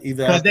probably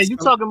either because you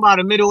talking about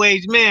a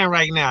middle-aged man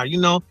right now. You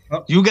know,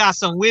 you got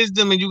some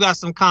wisdom and you got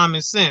some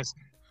common sense.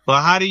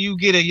 But how do you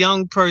get a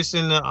young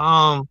person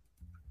to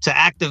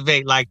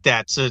activate like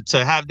that,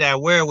 to have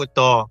that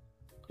wherewithal?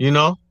 You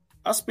know,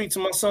 I speak to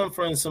my son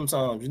friends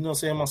sometimes. You know what I'm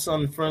saying? My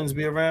son and friends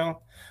be around,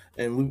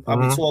 and I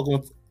be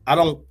talking. I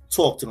don't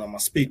talk to them. I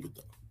speak with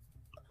them.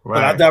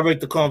 But I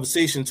direct the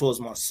conversation towards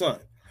my son.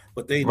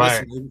 But they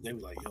listen. They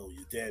be like, "Yo,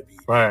 your dad be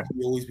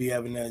he always be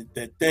having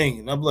that thing,"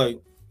 and I'm like.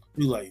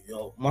 Be like,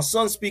 yo, my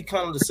son speak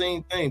kind of the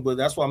same thing, but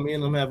that's why me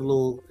and him have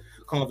little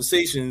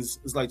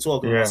conversations. It's like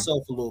talking to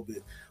myself a little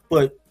bit.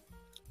 But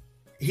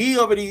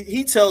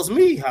he tells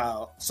me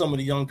how some of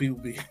the young people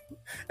be,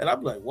 and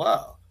I'm like,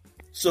 wow.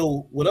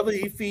 So whatever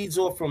he feeds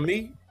off from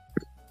me,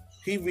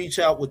 he reach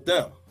out with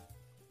them.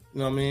 You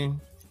know what I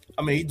mean?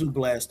 I mean, he do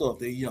blast off.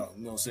 They're young,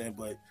 you know what I'm saying?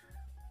 But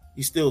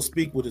he still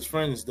speak with his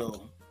friends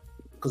though,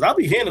 because I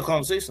be hearing the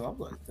conversation. I'm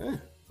like,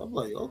 damn. I'm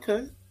like,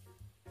 okay,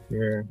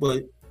 yeah.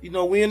 But you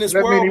know, we in this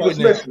that world mean he was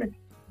right now. listening,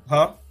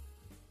 huh?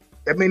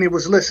 That mean he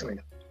was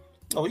listening.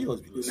 Oh, he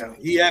always be listening.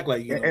 He act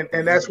like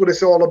and that's what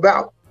it's all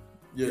about.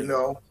 Yeah. You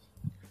know,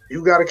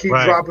 you got to keep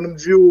Right. dropping them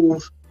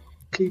jewels,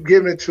 keep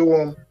giving it to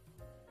him.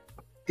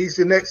 He's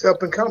the next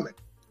up and coming.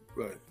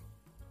 Right.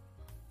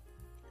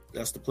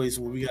 That's the place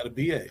where we got to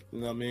be at. You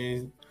know what I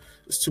mean?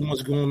 There's too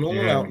much going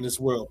on out in this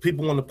world.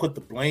 People want to put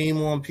the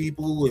blame on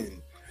people,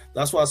 and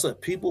that's why I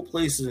said people,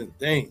 places, and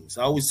things.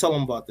 I always tell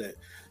them about that.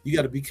 You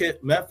got to be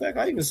careful. Matter of fact,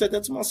 I even said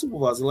that to my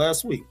supervisor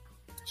last week.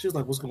 She was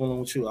like, "What's going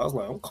on with you?" I was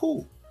like, "I'm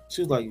cool."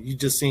 She was like, "You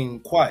just seem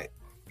quiet."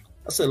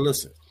 I said,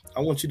 "Listen,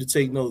 I want you to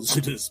take notice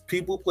of this.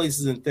 People,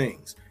 places, and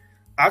things.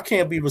 I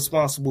can't be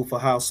responsible for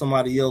how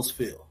somebody else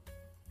feel.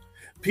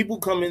 People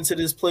come into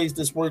this place,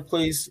 this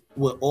workplace,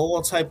 with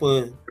all type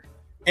of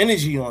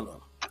energy on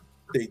them.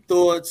 They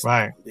thoughts,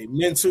 Right. they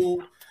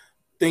mental,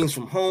 things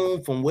from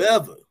home, from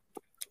wherever.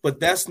 But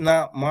that's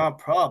not my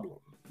problem.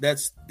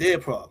 That's their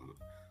problem.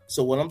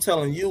 So what I'm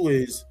telling you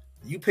is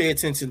you pay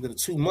attention to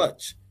too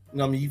much. You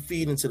know what I mean? You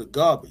feed into the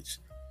garbage.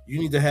 You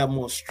need to have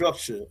more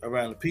structure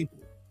around the people.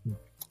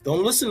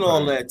 Don't listen to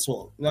all that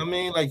talk. You know what I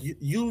mean? Like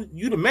you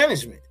the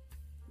management.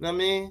 You know what I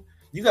mean?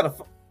 You got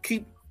to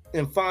keep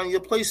and find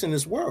your place in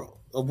this world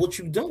of what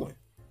you're doing."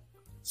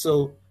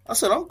 So I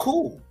said, "I'm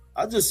cool.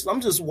 I'm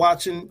just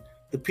watching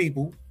the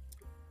people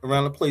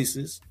around the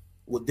places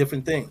with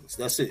different things.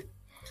 That's it."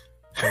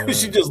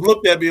 She just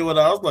looked at me when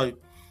I was like,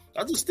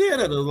 I just stared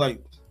at her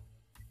like,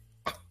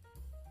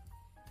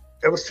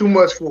 That was too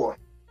much for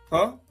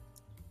her.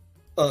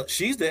 huh?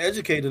 She's the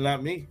educator,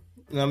 not me.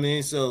 You know what I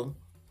mean? So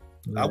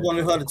I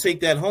wanted her to take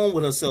that home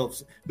with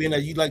herself, being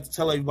that you like to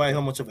tell everybody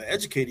how much of an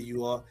educator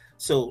you are.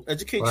 So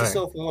educate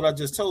yourself on what I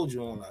just told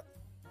you on that.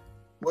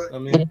 But I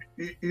mean,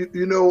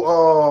 you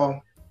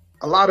know,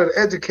 a lot of the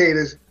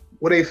educators,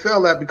 where they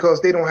fail at because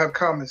they don't have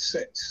common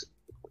sense.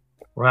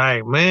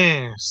 Right,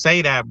 man.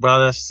 Say that,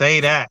 brother.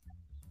 Say that.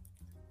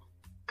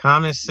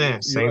 Common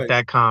sense. You're Ain't right.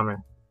 that common?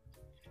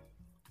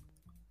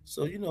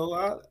 So, you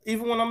know,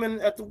 even when I'm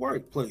at the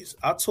workplace,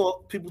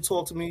 people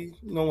talk to me,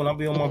 you know, when I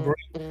be on my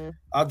break,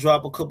 I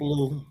drop a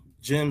couple of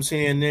gems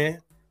here and there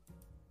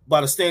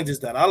by the standards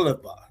that I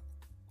live by,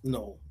 you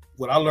know,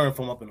 what I learned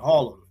from up in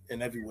Harlem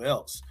and everywhere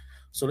else.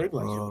 So they be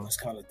like, yo, that's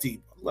kind of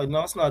deep. I'm like,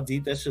 no, it's not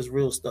deep. That's just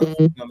real stuff.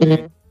 You know what I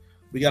mean?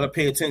 We got to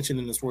pay attention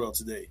in this world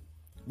today.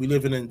 We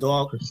living in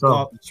darkness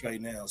right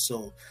now.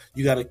 So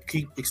you got to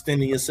keep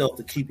extending yourself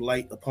to keep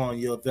light upon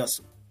your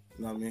vessel.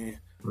 You know what I mean?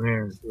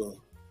 Man.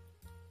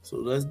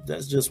 So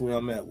that's just where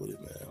I'm at with it,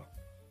 man.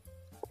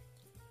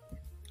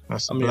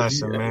 That's a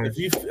blessing, man.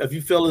 If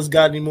you fellas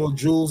got any more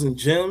jewels and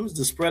gems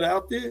to spread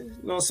out there, you know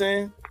what I'm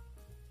saying?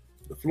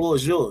 The floor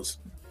is yours.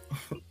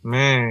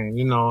 Man,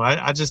 you know,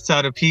 I just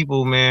tell the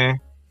people, man,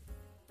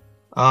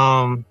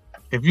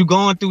 if you're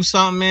going through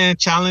something, man,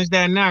 challenge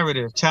that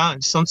narrative.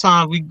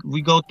 Sometimes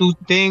we go through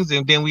things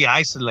and then we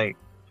isolate.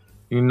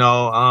 You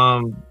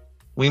know,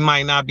 we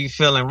might not be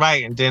feeling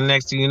right, and then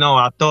next thing you know,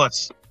 our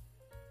thoughts,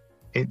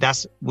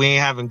 we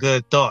ain't having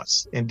good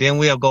thoughts, and then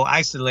we'll go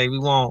isolate. We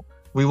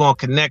won't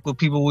connect with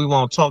people. We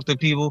won't talk to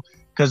people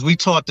because we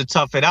taught to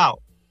tough it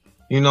out.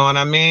 You know what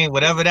I mean?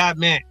 Whatever that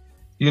meant,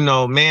 you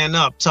know, man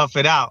up, tough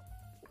it out.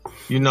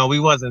 You know, we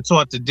wasn't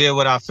taught to deal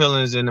with our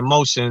feelings and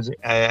emotions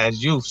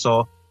as youth.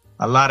 So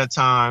a lot of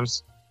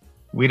times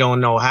we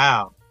don't know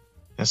how.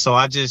 And so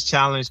I just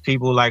challenge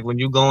people, like, when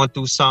you're going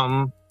through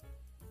something,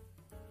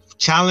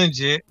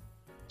 challenge it.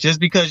 Just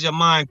because your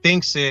mind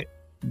thinks it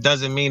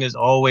doesn't mean it's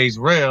always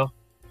real,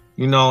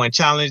 you know, and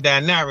challenge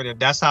that narrative.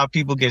 That's how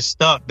people get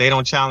stuck. They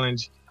don't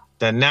challenge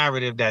the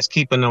narrative that's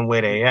keeping them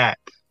where they at.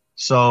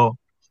 So,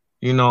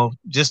 you know,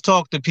 just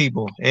talk to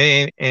people,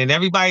 and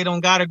everybody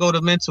don't got to go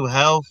to mental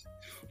health.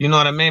 You know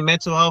what I mean?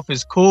 Mental health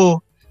is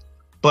cool,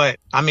 but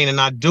I mean,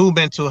 and I do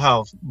mental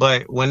health,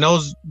 but when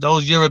those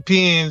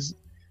Europeans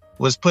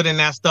was putting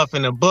that stuff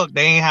in the book,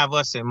 they ain't have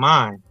us in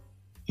mind.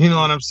 You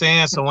know what I'm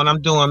saying? So when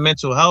I'm doing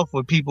mental health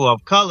with people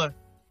of color,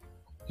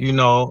 you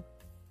know,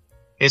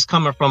 it's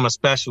coming from a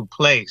special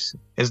place.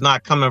 It's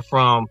not coming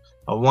from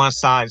a one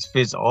size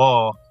fits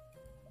all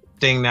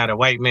thing that a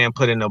white man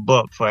put in a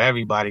book for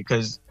everybody,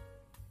 because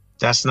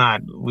that's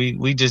not,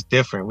 we just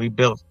different. We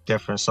built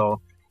different. So,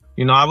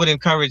 you know, I would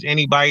encourage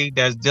anybody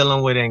that's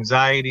dealing with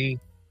anxiety,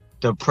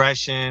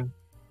 depression,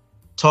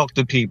 talk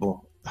to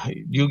people.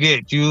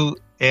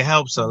 It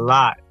helps a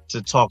lot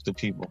to talk to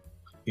people,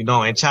 you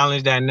know, and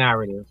challenge that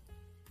narrative,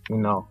 you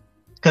know,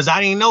 because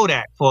I didn't know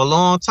that for a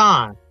long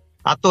time.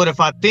 I thought if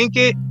I think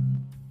it,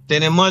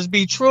 then it must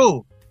be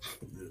true.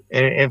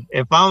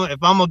 If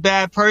I'm a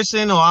bad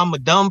person or I'm a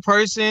dumb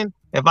person,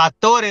 if I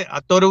thought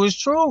it was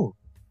true.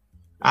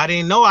 I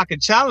didn't know I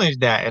could challenge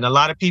that. And a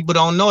lot of people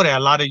don't know that.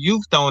 A lot of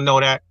youth don't know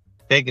that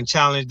they can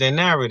challenge their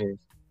narrative.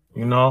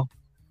 you know.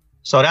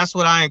 So that's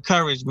what I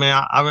encourage,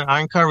 man. I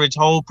encourage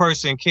whole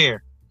person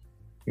care.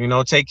 You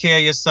know, take care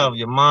of yourself,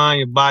 your mind,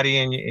 your body,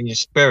 and your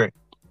spirit.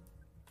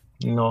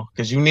 You know,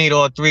 because you need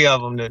all three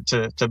of them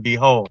to be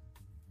whole.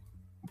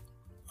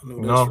 I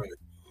know that's right.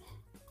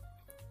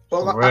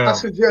 Well, I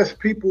suggest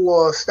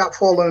people stop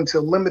falling into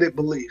limited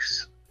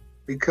beliefs,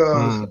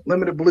 because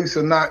limited beliefs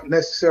are not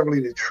necessarily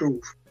the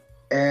truth.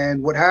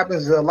 And what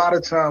happens is a lot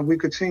of times we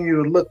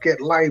continue to look at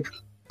life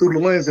through the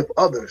lens of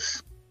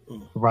others,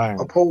 right,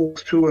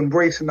 opposed to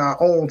embracing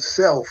our own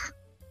self.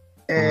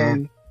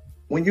 And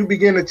when you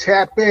begin to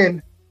tap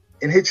in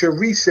and hit your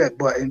reset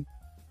button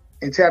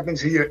and tap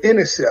into your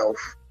inner self,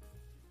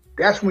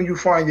 that's when you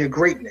find your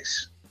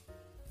greatness.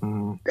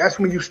 That's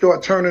when you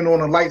start turning on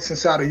the lights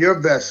inside of your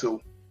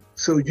vessel,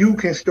 so you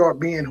can start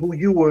being who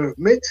you were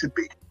meant to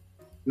be,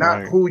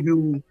 not who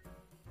you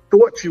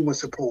thought you were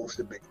supposed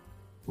to be.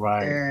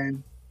 Right.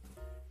 And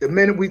the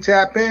minute we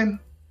tap in,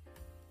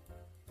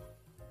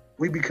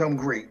 we become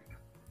great.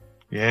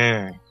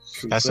 Yeah,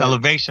 that's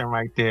elevation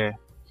right there.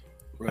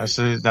 Right.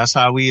 That's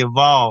how we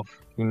evolve,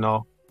 you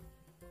know.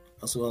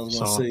 That's what I was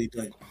gonna say.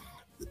 Like,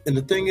 and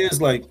the thing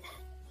is, like,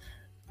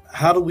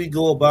 how do we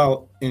go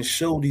about and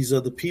show these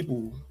other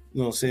people,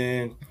 you know what I'm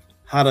saying,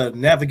 how to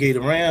navigate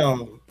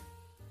around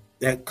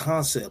that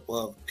concept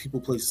of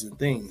people, places, and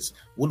things?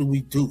 What do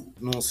we do? You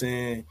know what I'm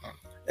saying?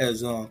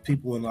 As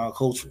people in our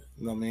culture,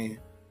 you know what I mean?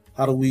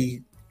 How do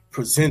we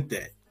present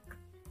that?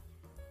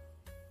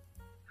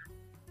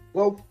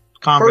 Well,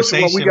 first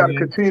of all, we got to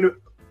continue to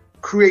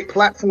create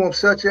platforms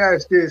such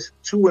as this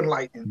to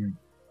enlighten.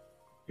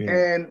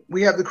 And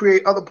we have to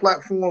create other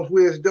platforms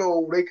where as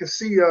though they can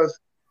see us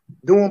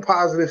doing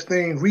positive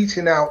things,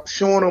 reaching out,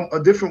 showing them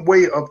a different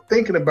way of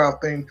thinking about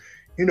things.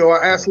 You know,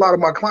 I ask a lot of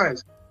my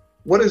clients,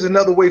 what is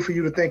another way for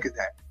you to think of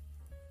that?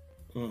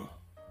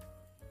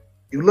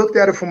 You looked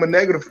at it from a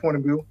negative point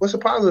of view. What's a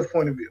positive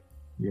point of view?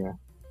 Yeah.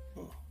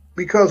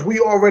 Because we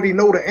already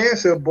know the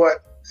answer,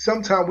 but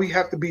sometimes we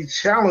have to be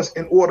challenged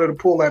in order to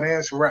pull that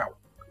answer out.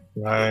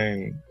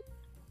 Right.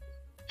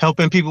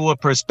 Helping people with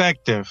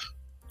perspective,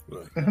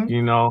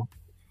 you know.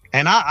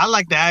 And I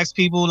like to ask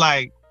people,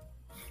 like,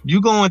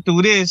 you going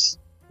through this,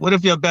 what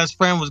if your best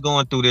friend was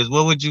going through this?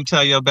 What would you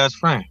tell your best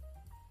friend?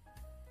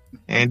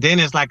 And then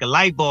it's like a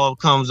light bulb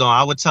comes on.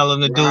 I would tell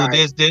them to do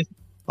this.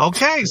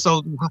 Okay,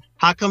 so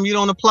how come you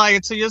don't apply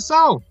it to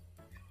yourself?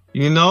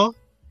 You know?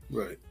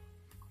 Right.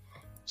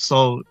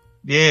 So,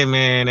 yeah,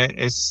 man,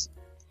 it's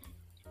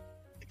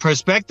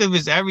perspective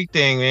is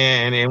everything,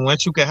 man. And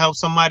once you can help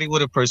somebody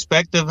with a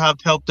perspective,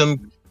 help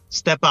them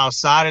step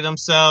outside of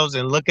themselves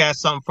and look at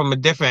something from a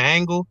different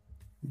angle,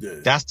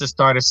 that's the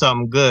start of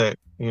something good,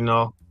 you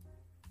know?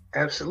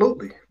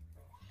 Absolutely.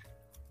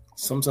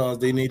 Sometimes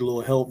they need a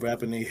little help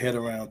wrapping their head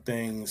around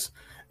things,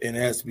 and it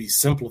has to be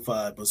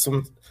simplified. But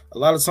a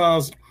lot of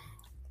times,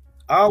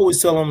 I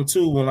always tell them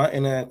too, when I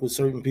interact with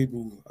certain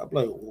people, I'm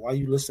like, why are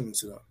you listening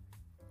to them?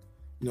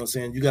 You know what I'm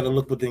saying? You got to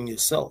look within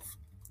yourself.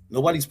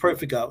 Nobody's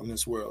perfect out in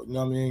this world. You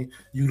know what I mean?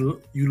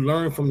 You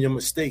learn from your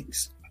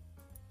mistakes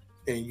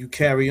and you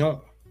carry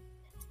on.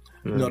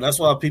 You know, that's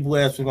why people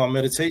ask me about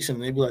meditation.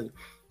 And they be like,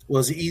 well,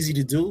 is it easy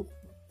to do?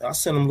 I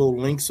send them little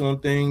links on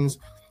things.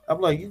 I'm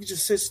like, you can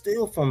just sit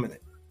still for a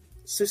minute.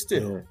 Sit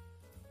still.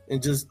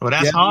 And just. Well,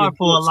 that's hard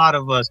for a lot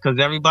of us because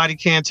everybody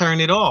can't turn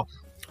it off.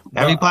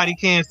 Everybody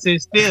can't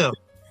sit still.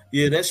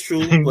 Yeah, that's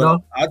true.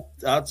 But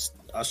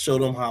I show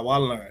them how I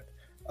learned.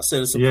 I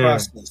said it's a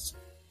process.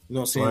 You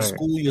know what I'm saying?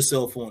 School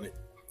yourself on it.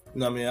 You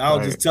know what I mean? I'll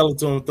just tell it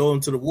to them, throw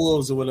them to the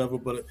wolves or whatever.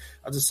 But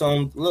I just tell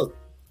them, look,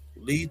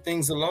 leave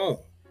things alone.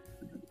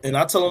 And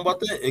I tell them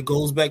about that. It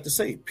goes back to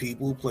say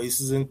people,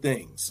 places, and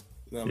things.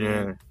 You know what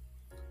I mean?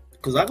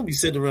 Because I could be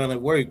sitting around at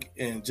work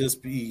and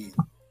just be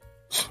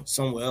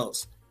somewhere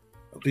else.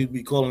 And people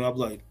be calling me. I'm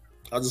like,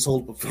 I just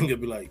hold up a finger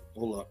and be like,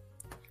 hold up.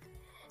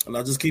 And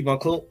I just keep my eyes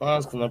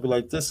closed and I be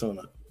like this on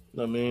it. You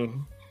know what I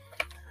mean?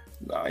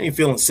 I ain't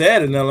feeling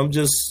sad and I'm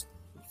just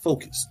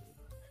focused.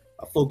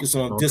 I focus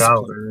on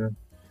discipline.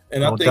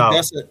 And I think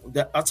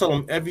I tell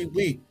them every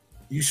week,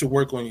 you should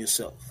work on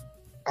yourself.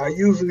 I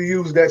usually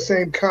use that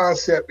same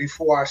concept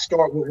before I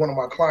start with one of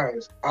my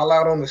clients. I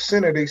allow them to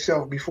center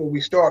themselves before we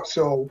start,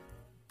 so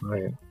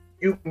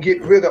you can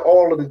get rid of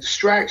all of the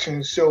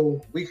distractions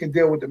so we can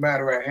deal with the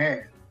matter at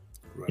hand.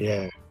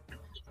 Yeah.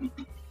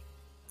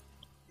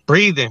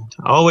 Breathing.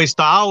 I always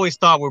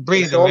start with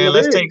breathing, man.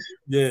 Let's take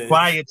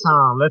quiet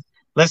time.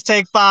 Let's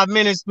take 5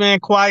 minutes, man,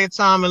 quiet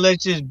time, and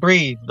let's just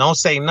breathe. Don't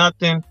say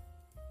nothing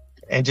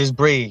and just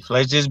breathe.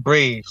 Let's just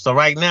breathe. So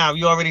right now,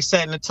 you already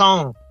setting the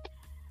tone.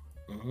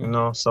 You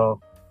know, so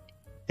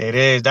it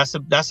is.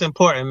 That's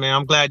important, man.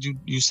 I'm glad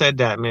you said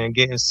that, man.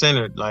 Getting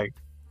centered. Like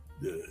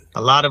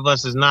a lot of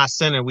us is not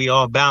centered. We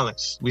off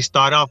balance. We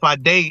start off our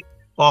day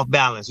off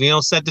balance. We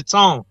don't set the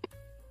tone.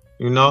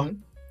 You know?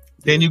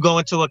 Then you go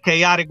into a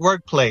chaotic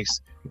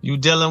workplace. You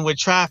dealing with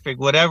traffic,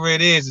 whatever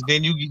it is.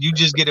 Then you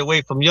just get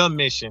away from your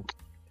mission.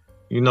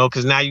 You know,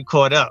 because now you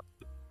caught up.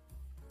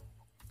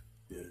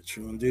 Yeah,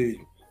 true indeed.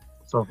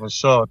 So for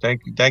sure,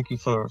 thank you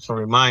for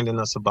reminding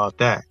us about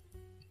that.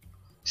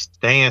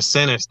 staying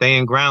centered,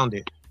 staying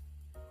grounded.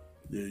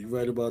 Yeah, you're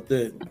right about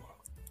that.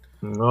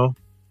 You know?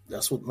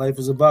 That's what life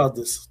is about.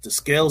 The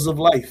scales of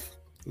life.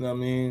 You know what I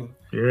mean?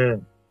 Yeah.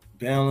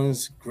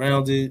 Balance,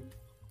 grounded.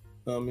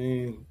 You know what I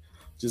mean?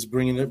 Just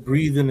bringing it,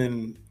 breathing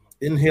and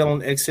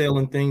inhaling,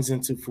 exhaling things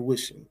into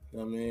fruition. You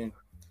know what I mean?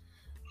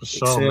 For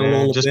sure, Exhale man.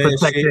 all the Just bad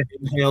protecting, shit,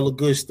 inhale the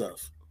good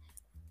stuff.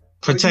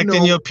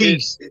 protecting your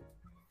peace.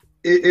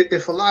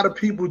 If a lot of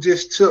people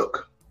just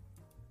took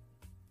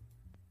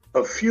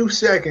a few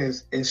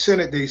seconds and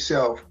centered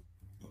themselves,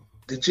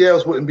 the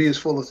jails wouldn't be as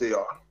full as they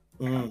are.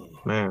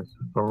 Man,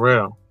 for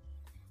real.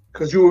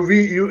 Because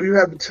you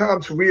have the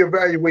time to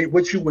reevaluate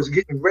what you was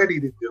getting ready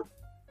to do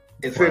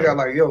and figure out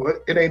like, yo,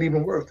 it ain't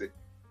even worth it.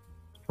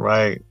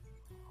 Right.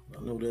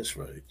 I know that's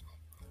right.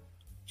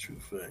 True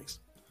facts.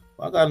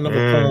 Well, I got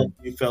another poem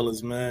for you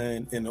fellas,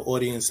 man, in the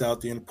audience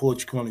out there in the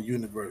Poetry Corner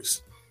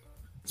universe.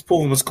 This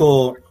poem is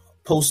called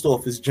Post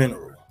Office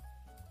General.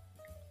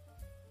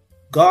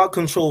 God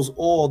controls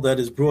all that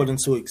is brought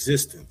into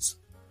existence.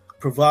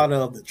 Provider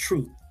of the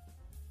truth.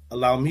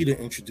 Allow me to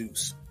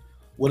introduce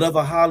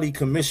whatever highly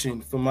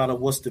commissioned from out of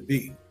what's to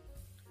be.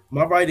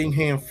 My writing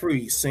hand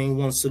free, same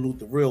ones salute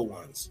the real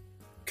ones.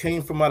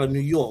 Came from out of New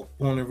York,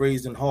 born and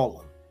raised in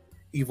Harlem.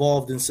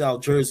 Evolved in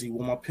South Jersey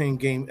where my pen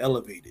game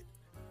elevated.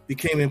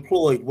 Became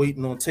employed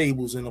waiting on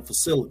tables in a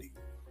facility.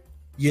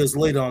 Years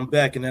later, I'm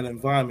back in that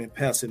environment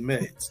passing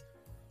meds.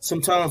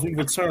 Sometimes we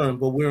return,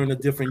 but we're in a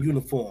different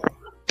uniform.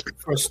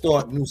 Fresh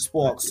start, new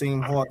spark,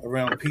 same heart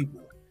around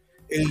people.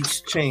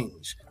 Age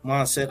change,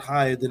 mindset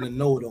higher than a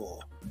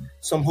know-it-all.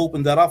 Some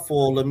hoping that I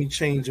fall, let me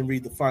change and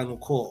read the final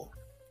call.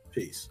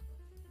 Peace.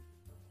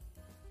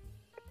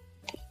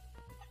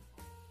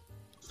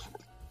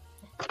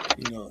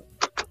 You know,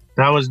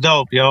 that was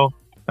dope, yo.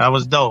 That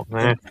was dope,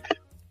 man.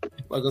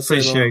 Like I said,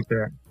 appreciate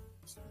that.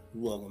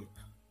 You're welcome.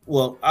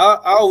 Well, I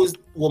always,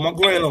 my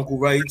granduncle,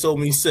 right? He told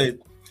me, he said,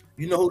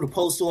 "You know who the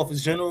post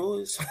office general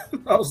is?"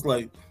 I was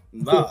like,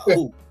 "Nah,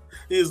 who?"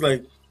 He was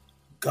like,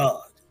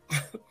 "God." He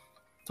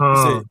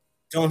said,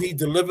 "Don't he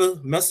deliver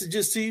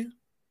messages to you?"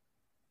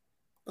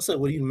 I said,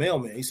 "Well, he's the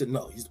mailman." He said,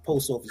 "No, he's the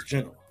post office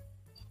general.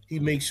 He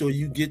makes sure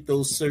you get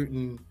those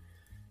certain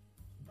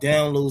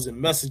downloads and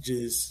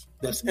messages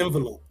that's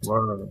enveloped."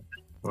 Wow.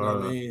 You know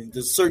what I mean?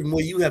 There's a certain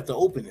way you have to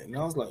open it. And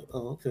I was like,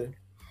 "Oh, okay."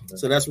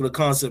 So that's where the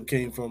concept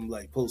came from,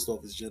 like post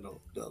office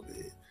general.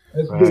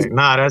 Right.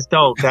 Nah, that's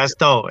dope. That's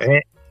dope.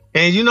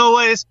 And you know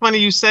what? It's funny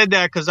you said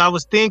that because I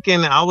was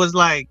thinking, I was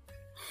like,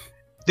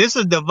 this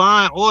is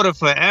divine order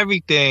for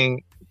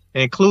everything,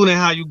 including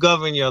how you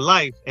govern your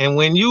life. And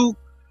when you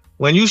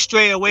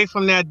stray away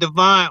from that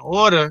divine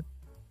order,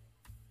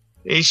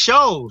 it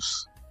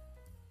shows.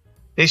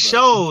 It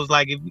shows.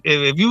 Like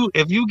if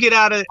you get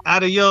out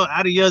of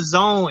your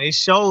zone, it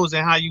shows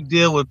in how you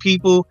deal with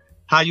people,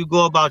 how you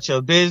go about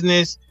your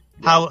business,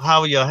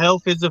 how your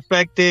health is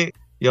affected,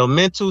 your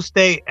mental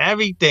state,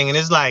 everything. And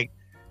it's like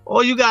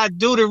all you gotta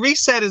do to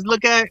reset is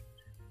look at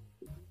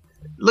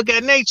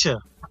nature.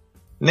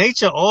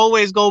 Nature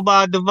always go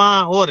by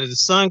divine order. The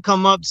sun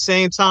come up the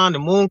same time, the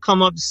moon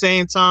come up the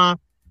same time.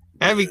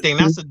 Everything,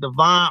 that's a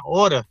divine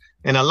order.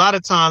 And a lot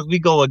of times we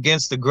go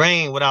against the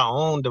grain with our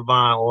own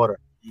divine order,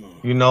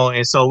 you know,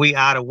 and so we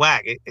out of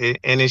whack.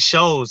 And it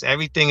shows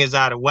everything is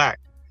out of whack,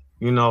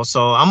 you know.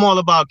 So I'm all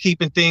about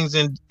keeping things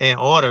in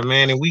order,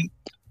 man. And we,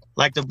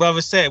 like the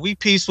brother said, we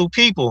peaceful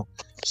people.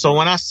 So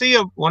when I see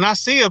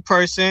a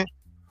person,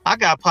 I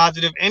got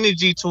positive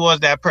energy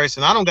towards that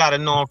person. I don't got to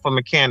know him from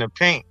a can of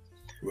paint.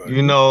 Right.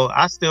 You know,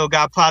 I still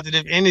got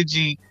positive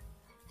energy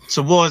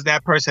towards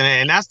that person.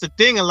 And that's the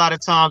thing. A lot of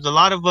times, a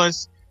lot of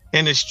us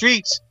in the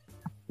streets,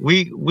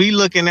 we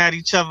looking at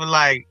each other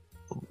like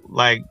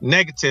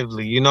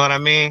negatively, you know what I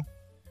mean?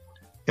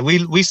 And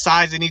we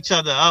sizing each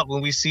other up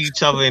when we see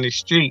each other in the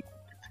street.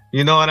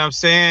 You know what I'm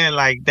saying?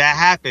 Like that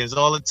happens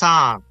all the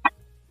time.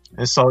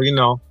 And so, you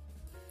know,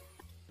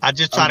 I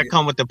just try to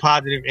come with the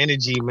positive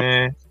energy,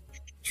 man.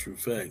 True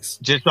facts.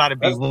 Just try to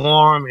be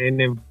warm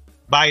and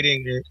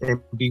inviting and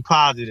be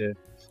positive.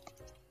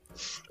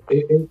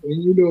 And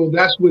you know,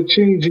 that's what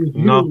changes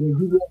you when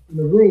you walk in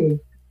the room.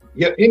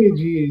 Your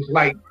energy is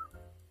like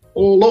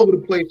all over the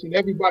place, and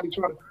everybody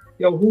trying to,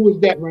 yo, who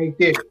is that right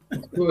there?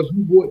 Because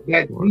you brought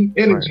that deep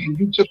energy and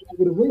you took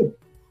over the room.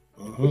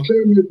 When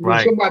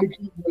somebody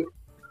comes with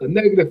a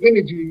negative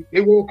energy,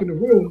 they walk in the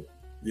room,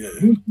 you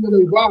feel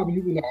their vibe, and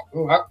you be like,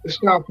 oh, it's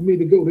time for me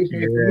to go. This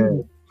ain't for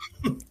me.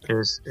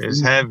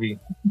 It's heavy.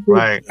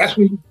 Right. That's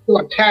when you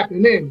start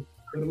tapping in.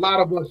 And a lot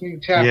of us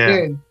ain't tapped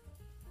in.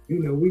 You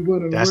know, we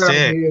running around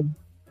here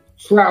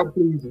crowd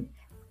pleasing.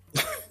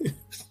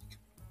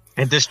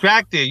 And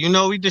distracted. You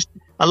know,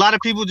 a lot of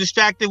people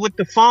distracted with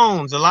the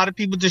phones. A lot of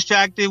people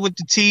distracted with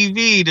the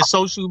TV, the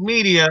social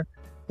media,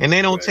 and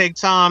they don't take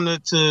time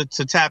to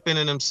tap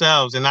into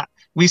themselves. And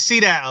we see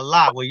that a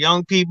lot with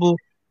young people,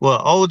 with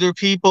older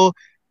people.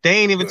 They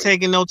ain't even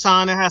taking no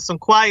time to have some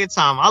quiet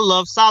time. I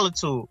love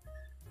solitude.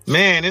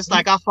 Man, it's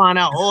like I find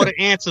out all the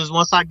answers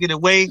once I get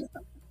away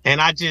and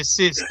I just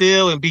sit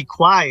still and be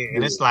quiet.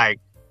 And it's like,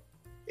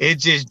 it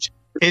just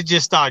it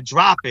just start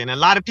dropping. A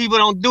lot of people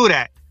don't do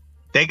that.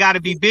 They got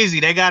to be busy.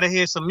 They got to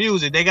hear some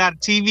music. They got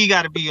TV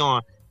got to be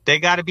on. They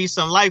got to be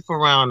some life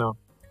around them.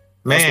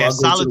 Man,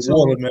 that's why I go solitude. to the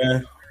water,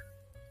 man.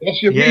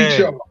 That's your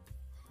recharge.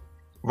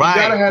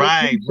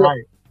 Right.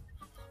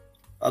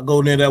 I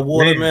go near that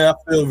water, man.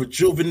 I feel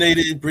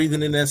rejuvenated,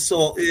 breathing in that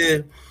salt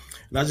air.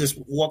 And I just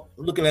walk,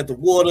 looking at the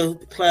water,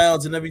 the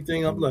clouds and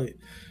everything. I'm like,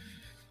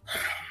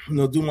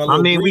 do my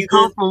little breathing. We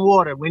come from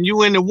water. When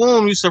you in the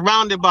womb, you're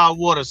surrounded by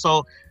water.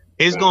 So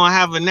it's going to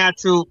have a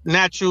natural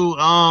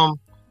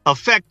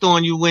effect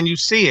on you when you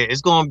see it.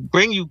 It's going to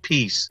bring you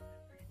peace.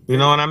 You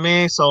know what I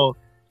mean? So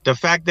the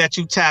fact that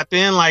you tap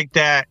in like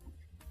that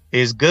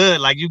is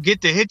good. Like, you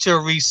get to hit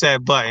your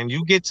reset button.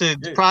 You get to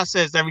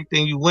process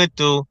everything you went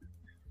through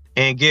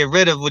and get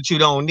rid of what you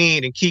don't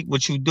need and keep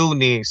what you do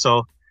need.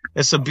 So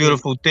it's a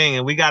beautiful thing,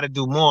 and we got to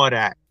do more of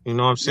that. You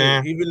know what I'm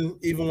saying?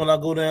 Even when I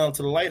go down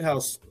to the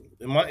lighthouse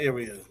in my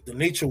area, the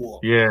nature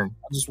walk. Yeah.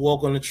 I just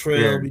walk on the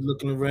trail, be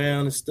looking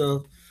around and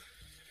stuff.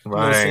 Right. You know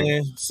what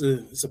I'm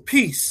saying? It's a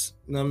piece.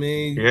 You know what I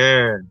mean?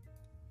 Yeah.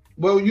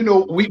 Well,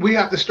 we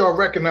have to start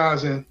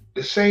recognizing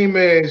the same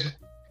as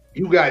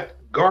you got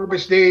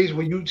garbage days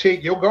when you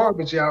take your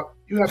garbage out,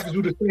 you have to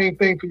do the same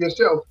thing for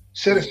yourself.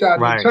 Set aside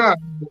your time.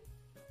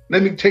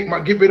 Let me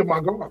get rid of my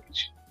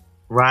garbage.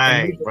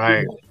 Right.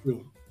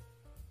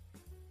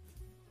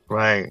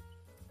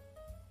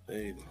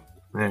 Hey,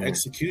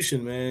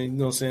 execution, man. You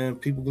know what I'm saying?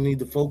 People need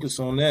to focus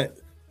on that.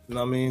 You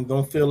know what I mean?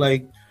 Don't feel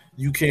like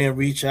you can't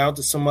reach out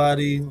to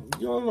somebody. You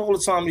don't all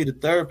the time need a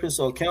therapist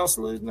or a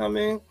counselor. You know what I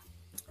mean?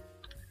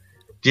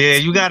 Yeah,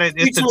 you gotta.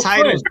 It's the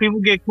titles. People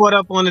get caught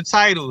up on the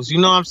titles. You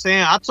know what I'm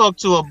saying? I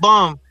talked to a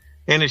bum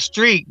in the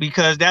street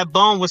because that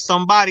bum was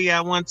somebody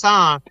at one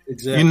time.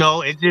 Exactly. You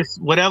know, it just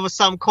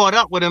something caught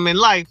up with him in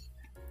life,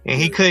 and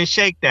he couldn't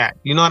shake that.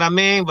 You know what I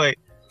mean? But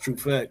true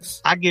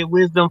facts. I get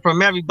wisdom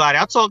from everybody.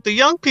 I talk to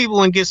young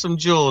people and get some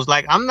jewels.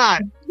 Like, I'm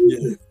not.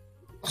 Yeah.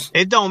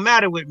 It don't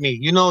matter with me.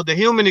 You know, the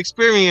human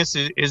experience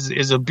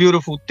is a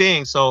beautiful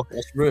thing. So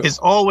it's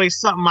always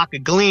something I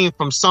could glean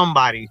from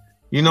somebody.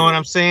 You know what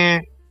I'm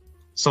saying?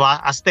 So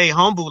I stay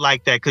humble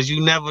like that, because you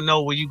never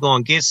know where you're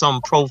going to get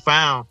something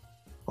profound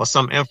or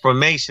some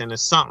information or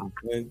something.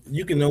 And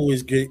you can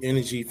always get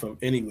energy from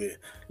anywhere.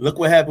 Look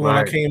what happened when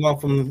I came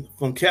out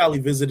from Cali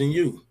visiting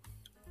you.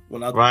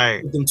 When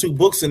I put them 2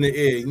 books in the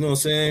air, you know what I'm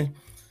saying?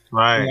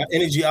 Right. My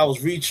energy, I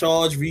was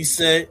recharged,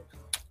 reset,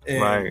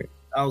 and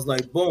I was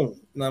like, boom.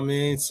 You know what I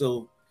mean?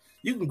 So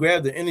you can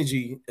grab the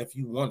energy if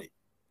you want it.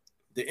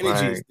 The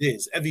energy is there.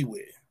 It's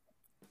everywhere.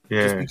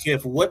 Yeah. Just be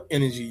careful what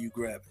energy you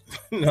grab.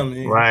 You know what I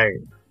mean?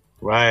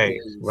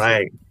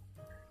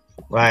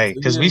 Right.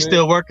 Because we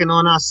still working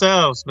on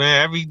ourselves,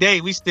 man. Every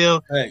day we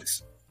still.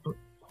 Thanks.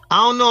 I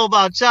don't know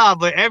about y'all,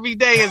 but every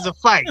day is a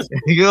fight.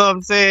 You know what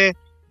I'm saying?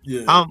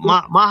 Yeah.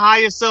 My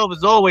higher self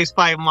is always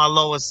fighting my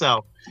lower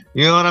self.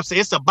 You know what I'm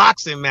saying? It's a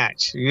boxing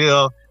match. You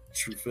know.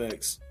 True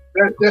facts.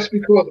 That's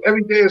because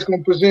every day is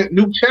going to present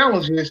new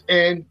challenges,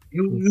 and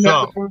you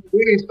have to find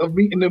ways of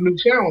meeting the new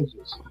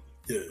challenges.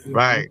 Yeah.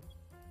 Right.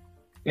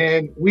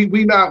 And we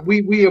not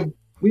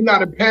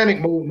in panic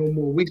mode no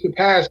more. We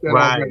surpassed that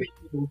already.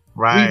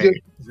 Right. We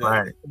just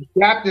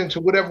adapting to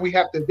whatever we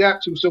have to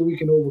adapt to so we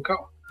can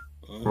overcome.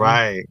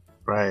 Right.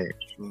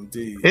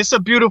 Indeed. It's a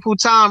beautiful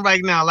time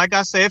right now. Like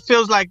I said, it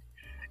feels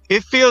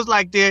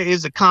like there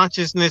is a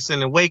consciousness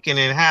and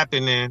awakening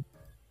happening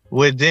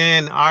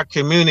within our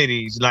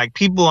communities. Like,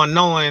 people are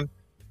knowing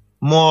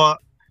more,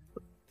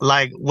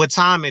 like, what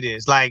time it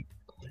is. Like,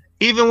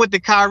 even with the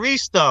Kyrie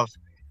stuff,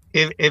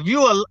 if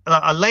you're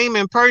a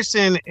layman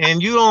person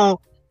and you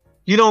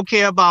don't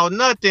care about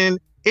nothing,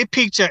 it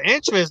piqued your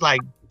interest.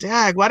 Like,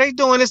 dag, why they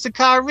doing this to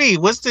Kyrie?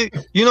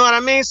 You know what I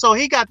mean? So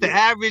he got the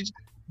average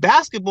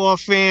basketball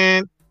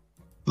fan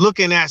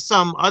looking at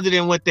something other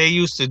than what they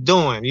used to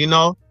doing, you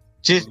know,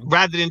 just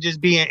rather than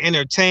just being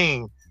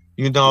entertained,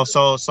 you know.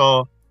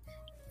 So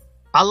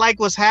I like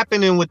what's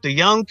happening with the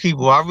young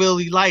people. I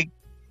really like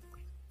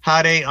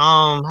how they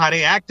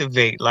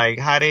activate, like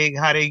how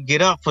they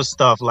get up for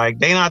stuff. Like,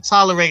 they not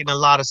tolerating a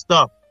lot of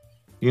stuff,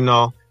 you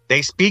know.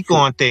 They speak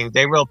on things.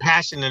 They real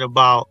passionate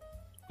about,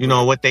 you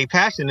know, what they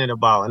passionate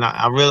about, and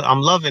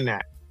I'm loving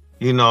that.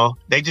 You know,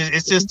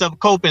 it's just the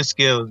coping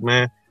skills,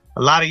 man.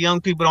 A lot of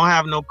young people don't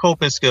have no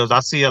coping skills. I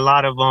see a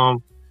lot of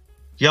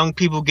young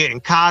people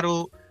getting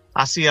coddled.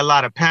 I see a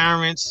lot of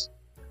parents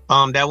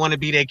that want to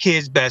be their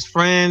kids' best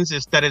friends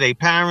instead of their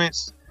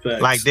parents.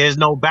 Thanks. Like, there's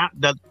no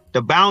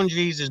the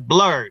boundaries is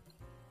blurred,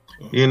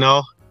 you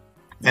know.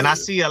 And I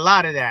see a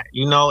lot of that,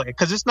 you know,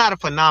 because it's not a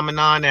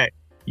phenomenon that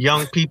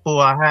young people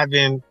are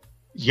having.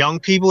 Young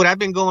people, that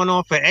been going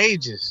on for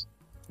ages.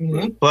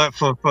 Mm-hmm. But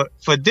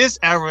for this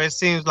era, it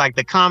seems like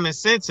the common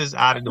sense is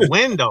out of the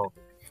window.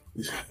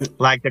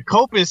 Like, the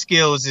coping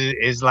skills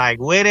is like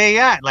where they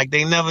at. Like,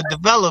 they never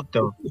developed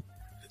them.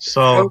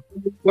 So,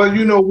 well,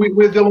 you know,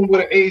 we're dealing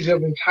with an age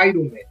of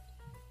entitlement.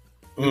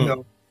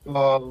 You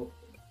know,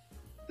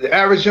 the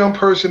average young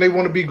person, they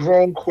want to be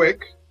grown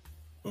quick.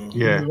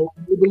 Yeah, you know,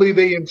 they believe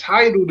they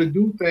entitled to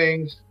do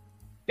things,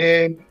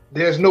 and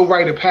there's no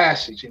rite of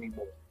passage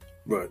anymore.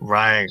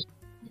 Right.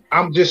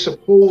 I'm just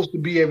supposed to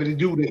be able to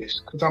do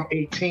this because I'm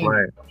 18.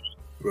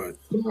 Right.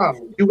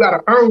 No, you got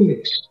to earn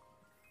this.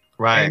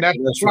 Right. And that's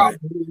the problem.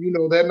 Right. You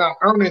know, they're not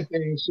earning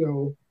things,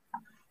 so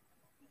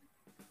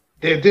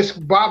they're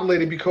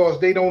discombobulated because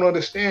they don't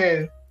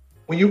understand.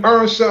 When you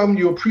earn something,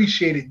 you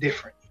appreciate it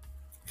different.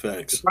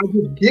 Facts. If I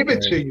just give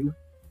it to you,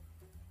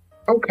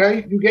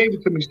 okay, you gave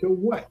it to me, so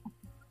what?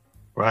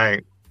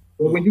 Right.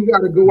 But when you got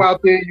to go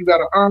out there, you got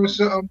to earn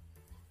something,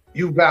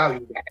 you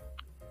value that.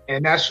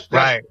 And that's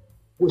right.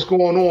 What's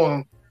going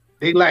on.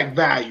 They lack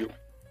value.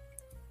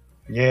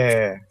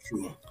 Yeah.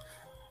 True.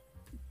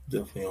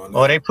 Definitely on that.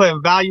 Or they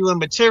putting value in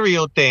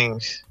material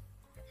things.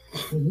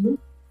 Mm-hmm.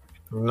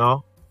 You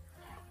know?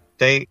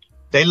 They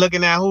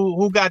looking at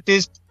who got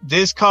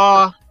this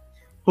car,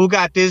 who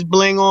got this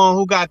bling on,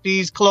 who got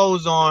these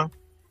clothes on,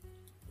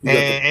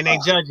 and they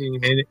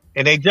judging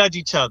and they judge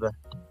each other.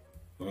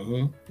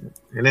 Mm-hmm.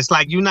 And it's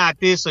like you not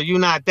this or you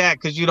not that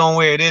because you don't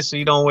wear this or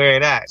you don't wear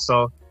that.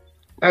 So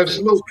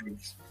absolutely,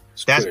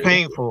 that's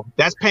painful.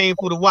 That's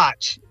painful to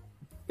watch.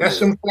 That's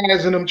some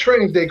fads and them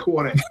trends they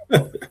call it.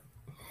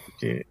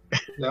 Yeah.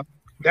 Yeah.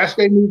 That's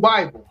their new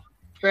Bible.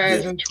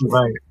 Fads and trends.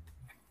 Right.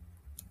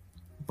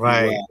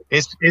 Right. Wow.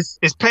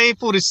 It's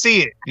painful to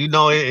see it. You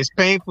know, it's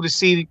painful to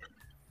see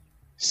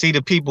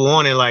the people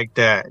on it like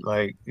that.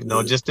 Like, you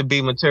know, just to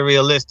be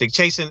materialistic,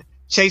 chasing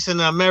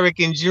the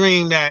American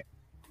dream that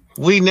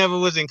we never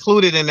was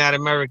included in that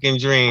American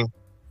dream.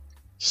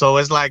 So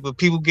it's like when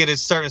people get a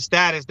certain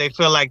status, they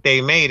feel like they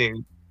made it.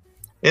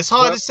 It's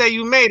hard to say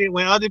you made it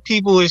when other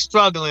people are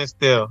struggling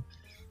still.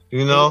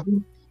 You know,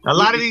 a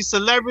lot of these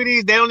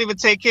celebrities, they don't even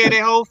take care of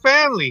their whole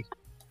family.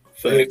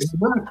 Facts.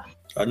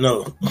 I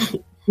know.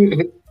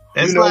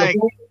 It's like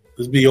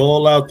let's be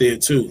all out there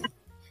too.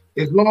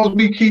 As long as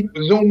we keep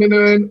zooming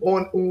in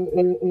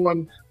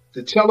on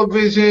the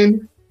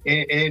television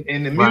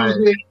and the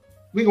music,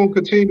 we're gonna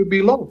continue to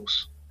be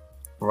lost.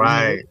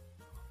 Right. You know?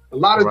 A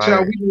lot of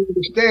times we don't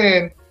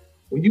understand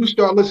when you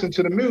start listening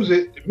to the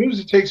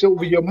music takes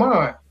over your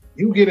mind.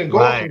 You get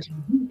engulfed into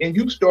the beat and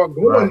you start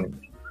going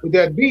with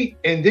that beat,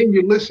 and then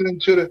you're listening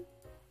to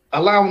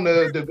allowing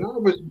the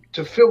garbage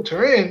to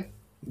filter in.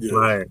 Yeah.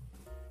 Right.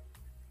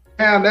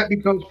 Now that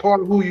becomes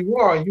part of who you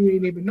are, and you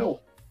ain't even know.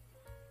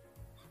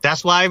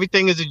 That's why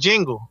everything is a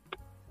jingle.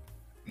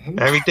 Mm-hmm.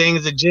 Everything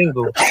is a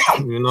jingle,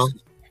 you know?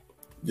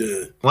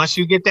 Yeah. Once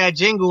you get that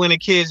jingle in a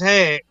kid's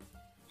head,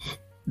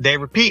 they're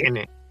repeating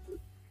it.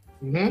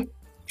 Mm-hmm.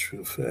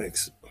 True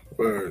facts.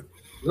 Word.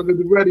 Look at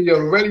the radio.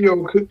 The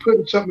radio could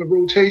put something in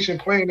rotation,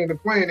 playing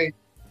it.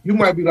 You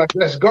might be like,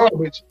 that's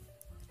garbage.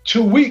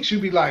 2 weeks,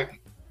 you'd be like,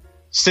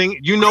 sing.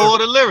 You know all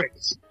the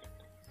lyrics.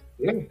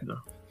 Yeah.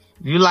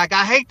 You like,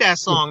 I hate that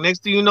song.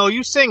 Next thing you know,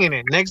 you singing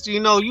it. Next thing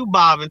you know, you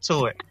bobbing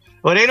to it.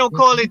 Well, they don't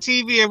call it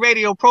TV and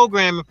radio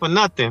programming for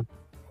nothing.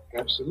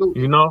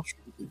 Absolutely. You know?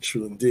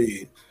 True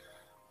indeed.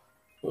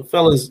 Well,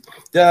 fellas, do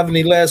you have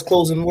any last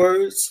closing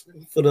words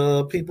for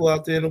the people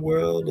out there in the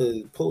world,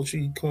 the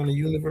Poetry Corner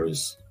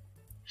universe?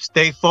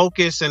 Stay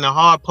focused, and the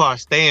hard part,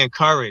 stay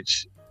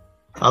encouraged.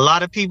 A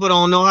lot of people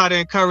don't know how to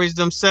encourage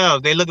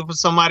themselves. They're looking for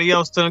somebody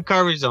else to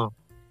encourage them.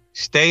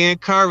 Stay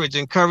encouraged.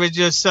 Encourage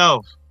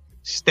yourself.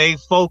 Stay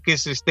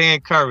focused and stay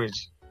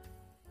encouraged.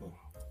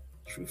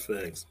 True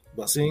facts.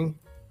 Basim?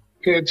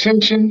 Pay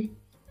attention.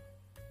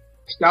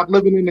 Stop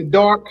living in the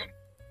dark.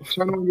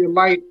 Turn on your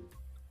light.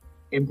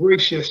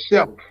 Embrace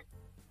yourself.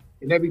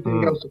 And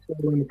everything else will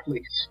fall into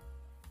place.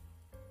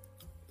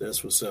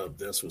 That's what's up.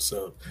 That's what's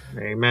up.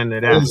 Amen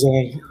to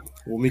that.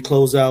 When we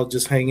close out,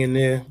 just hang in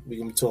there. We're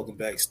gonna be talking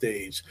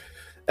backstage.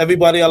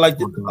 Everybody, I like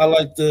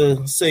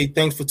to say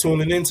thanks for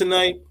tuning in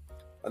tonight.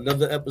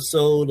 Another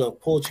episode of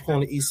Poetry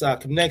Corner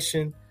Eastside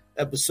Connection,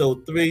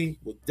 episode 3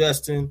 with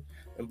Destin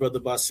and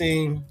Brother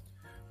Basim.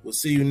 We'll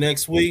see you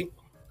next week.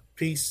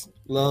 Peace,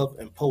 love,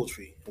 and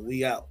poetry. And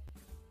we out.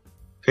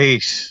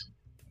 Peace.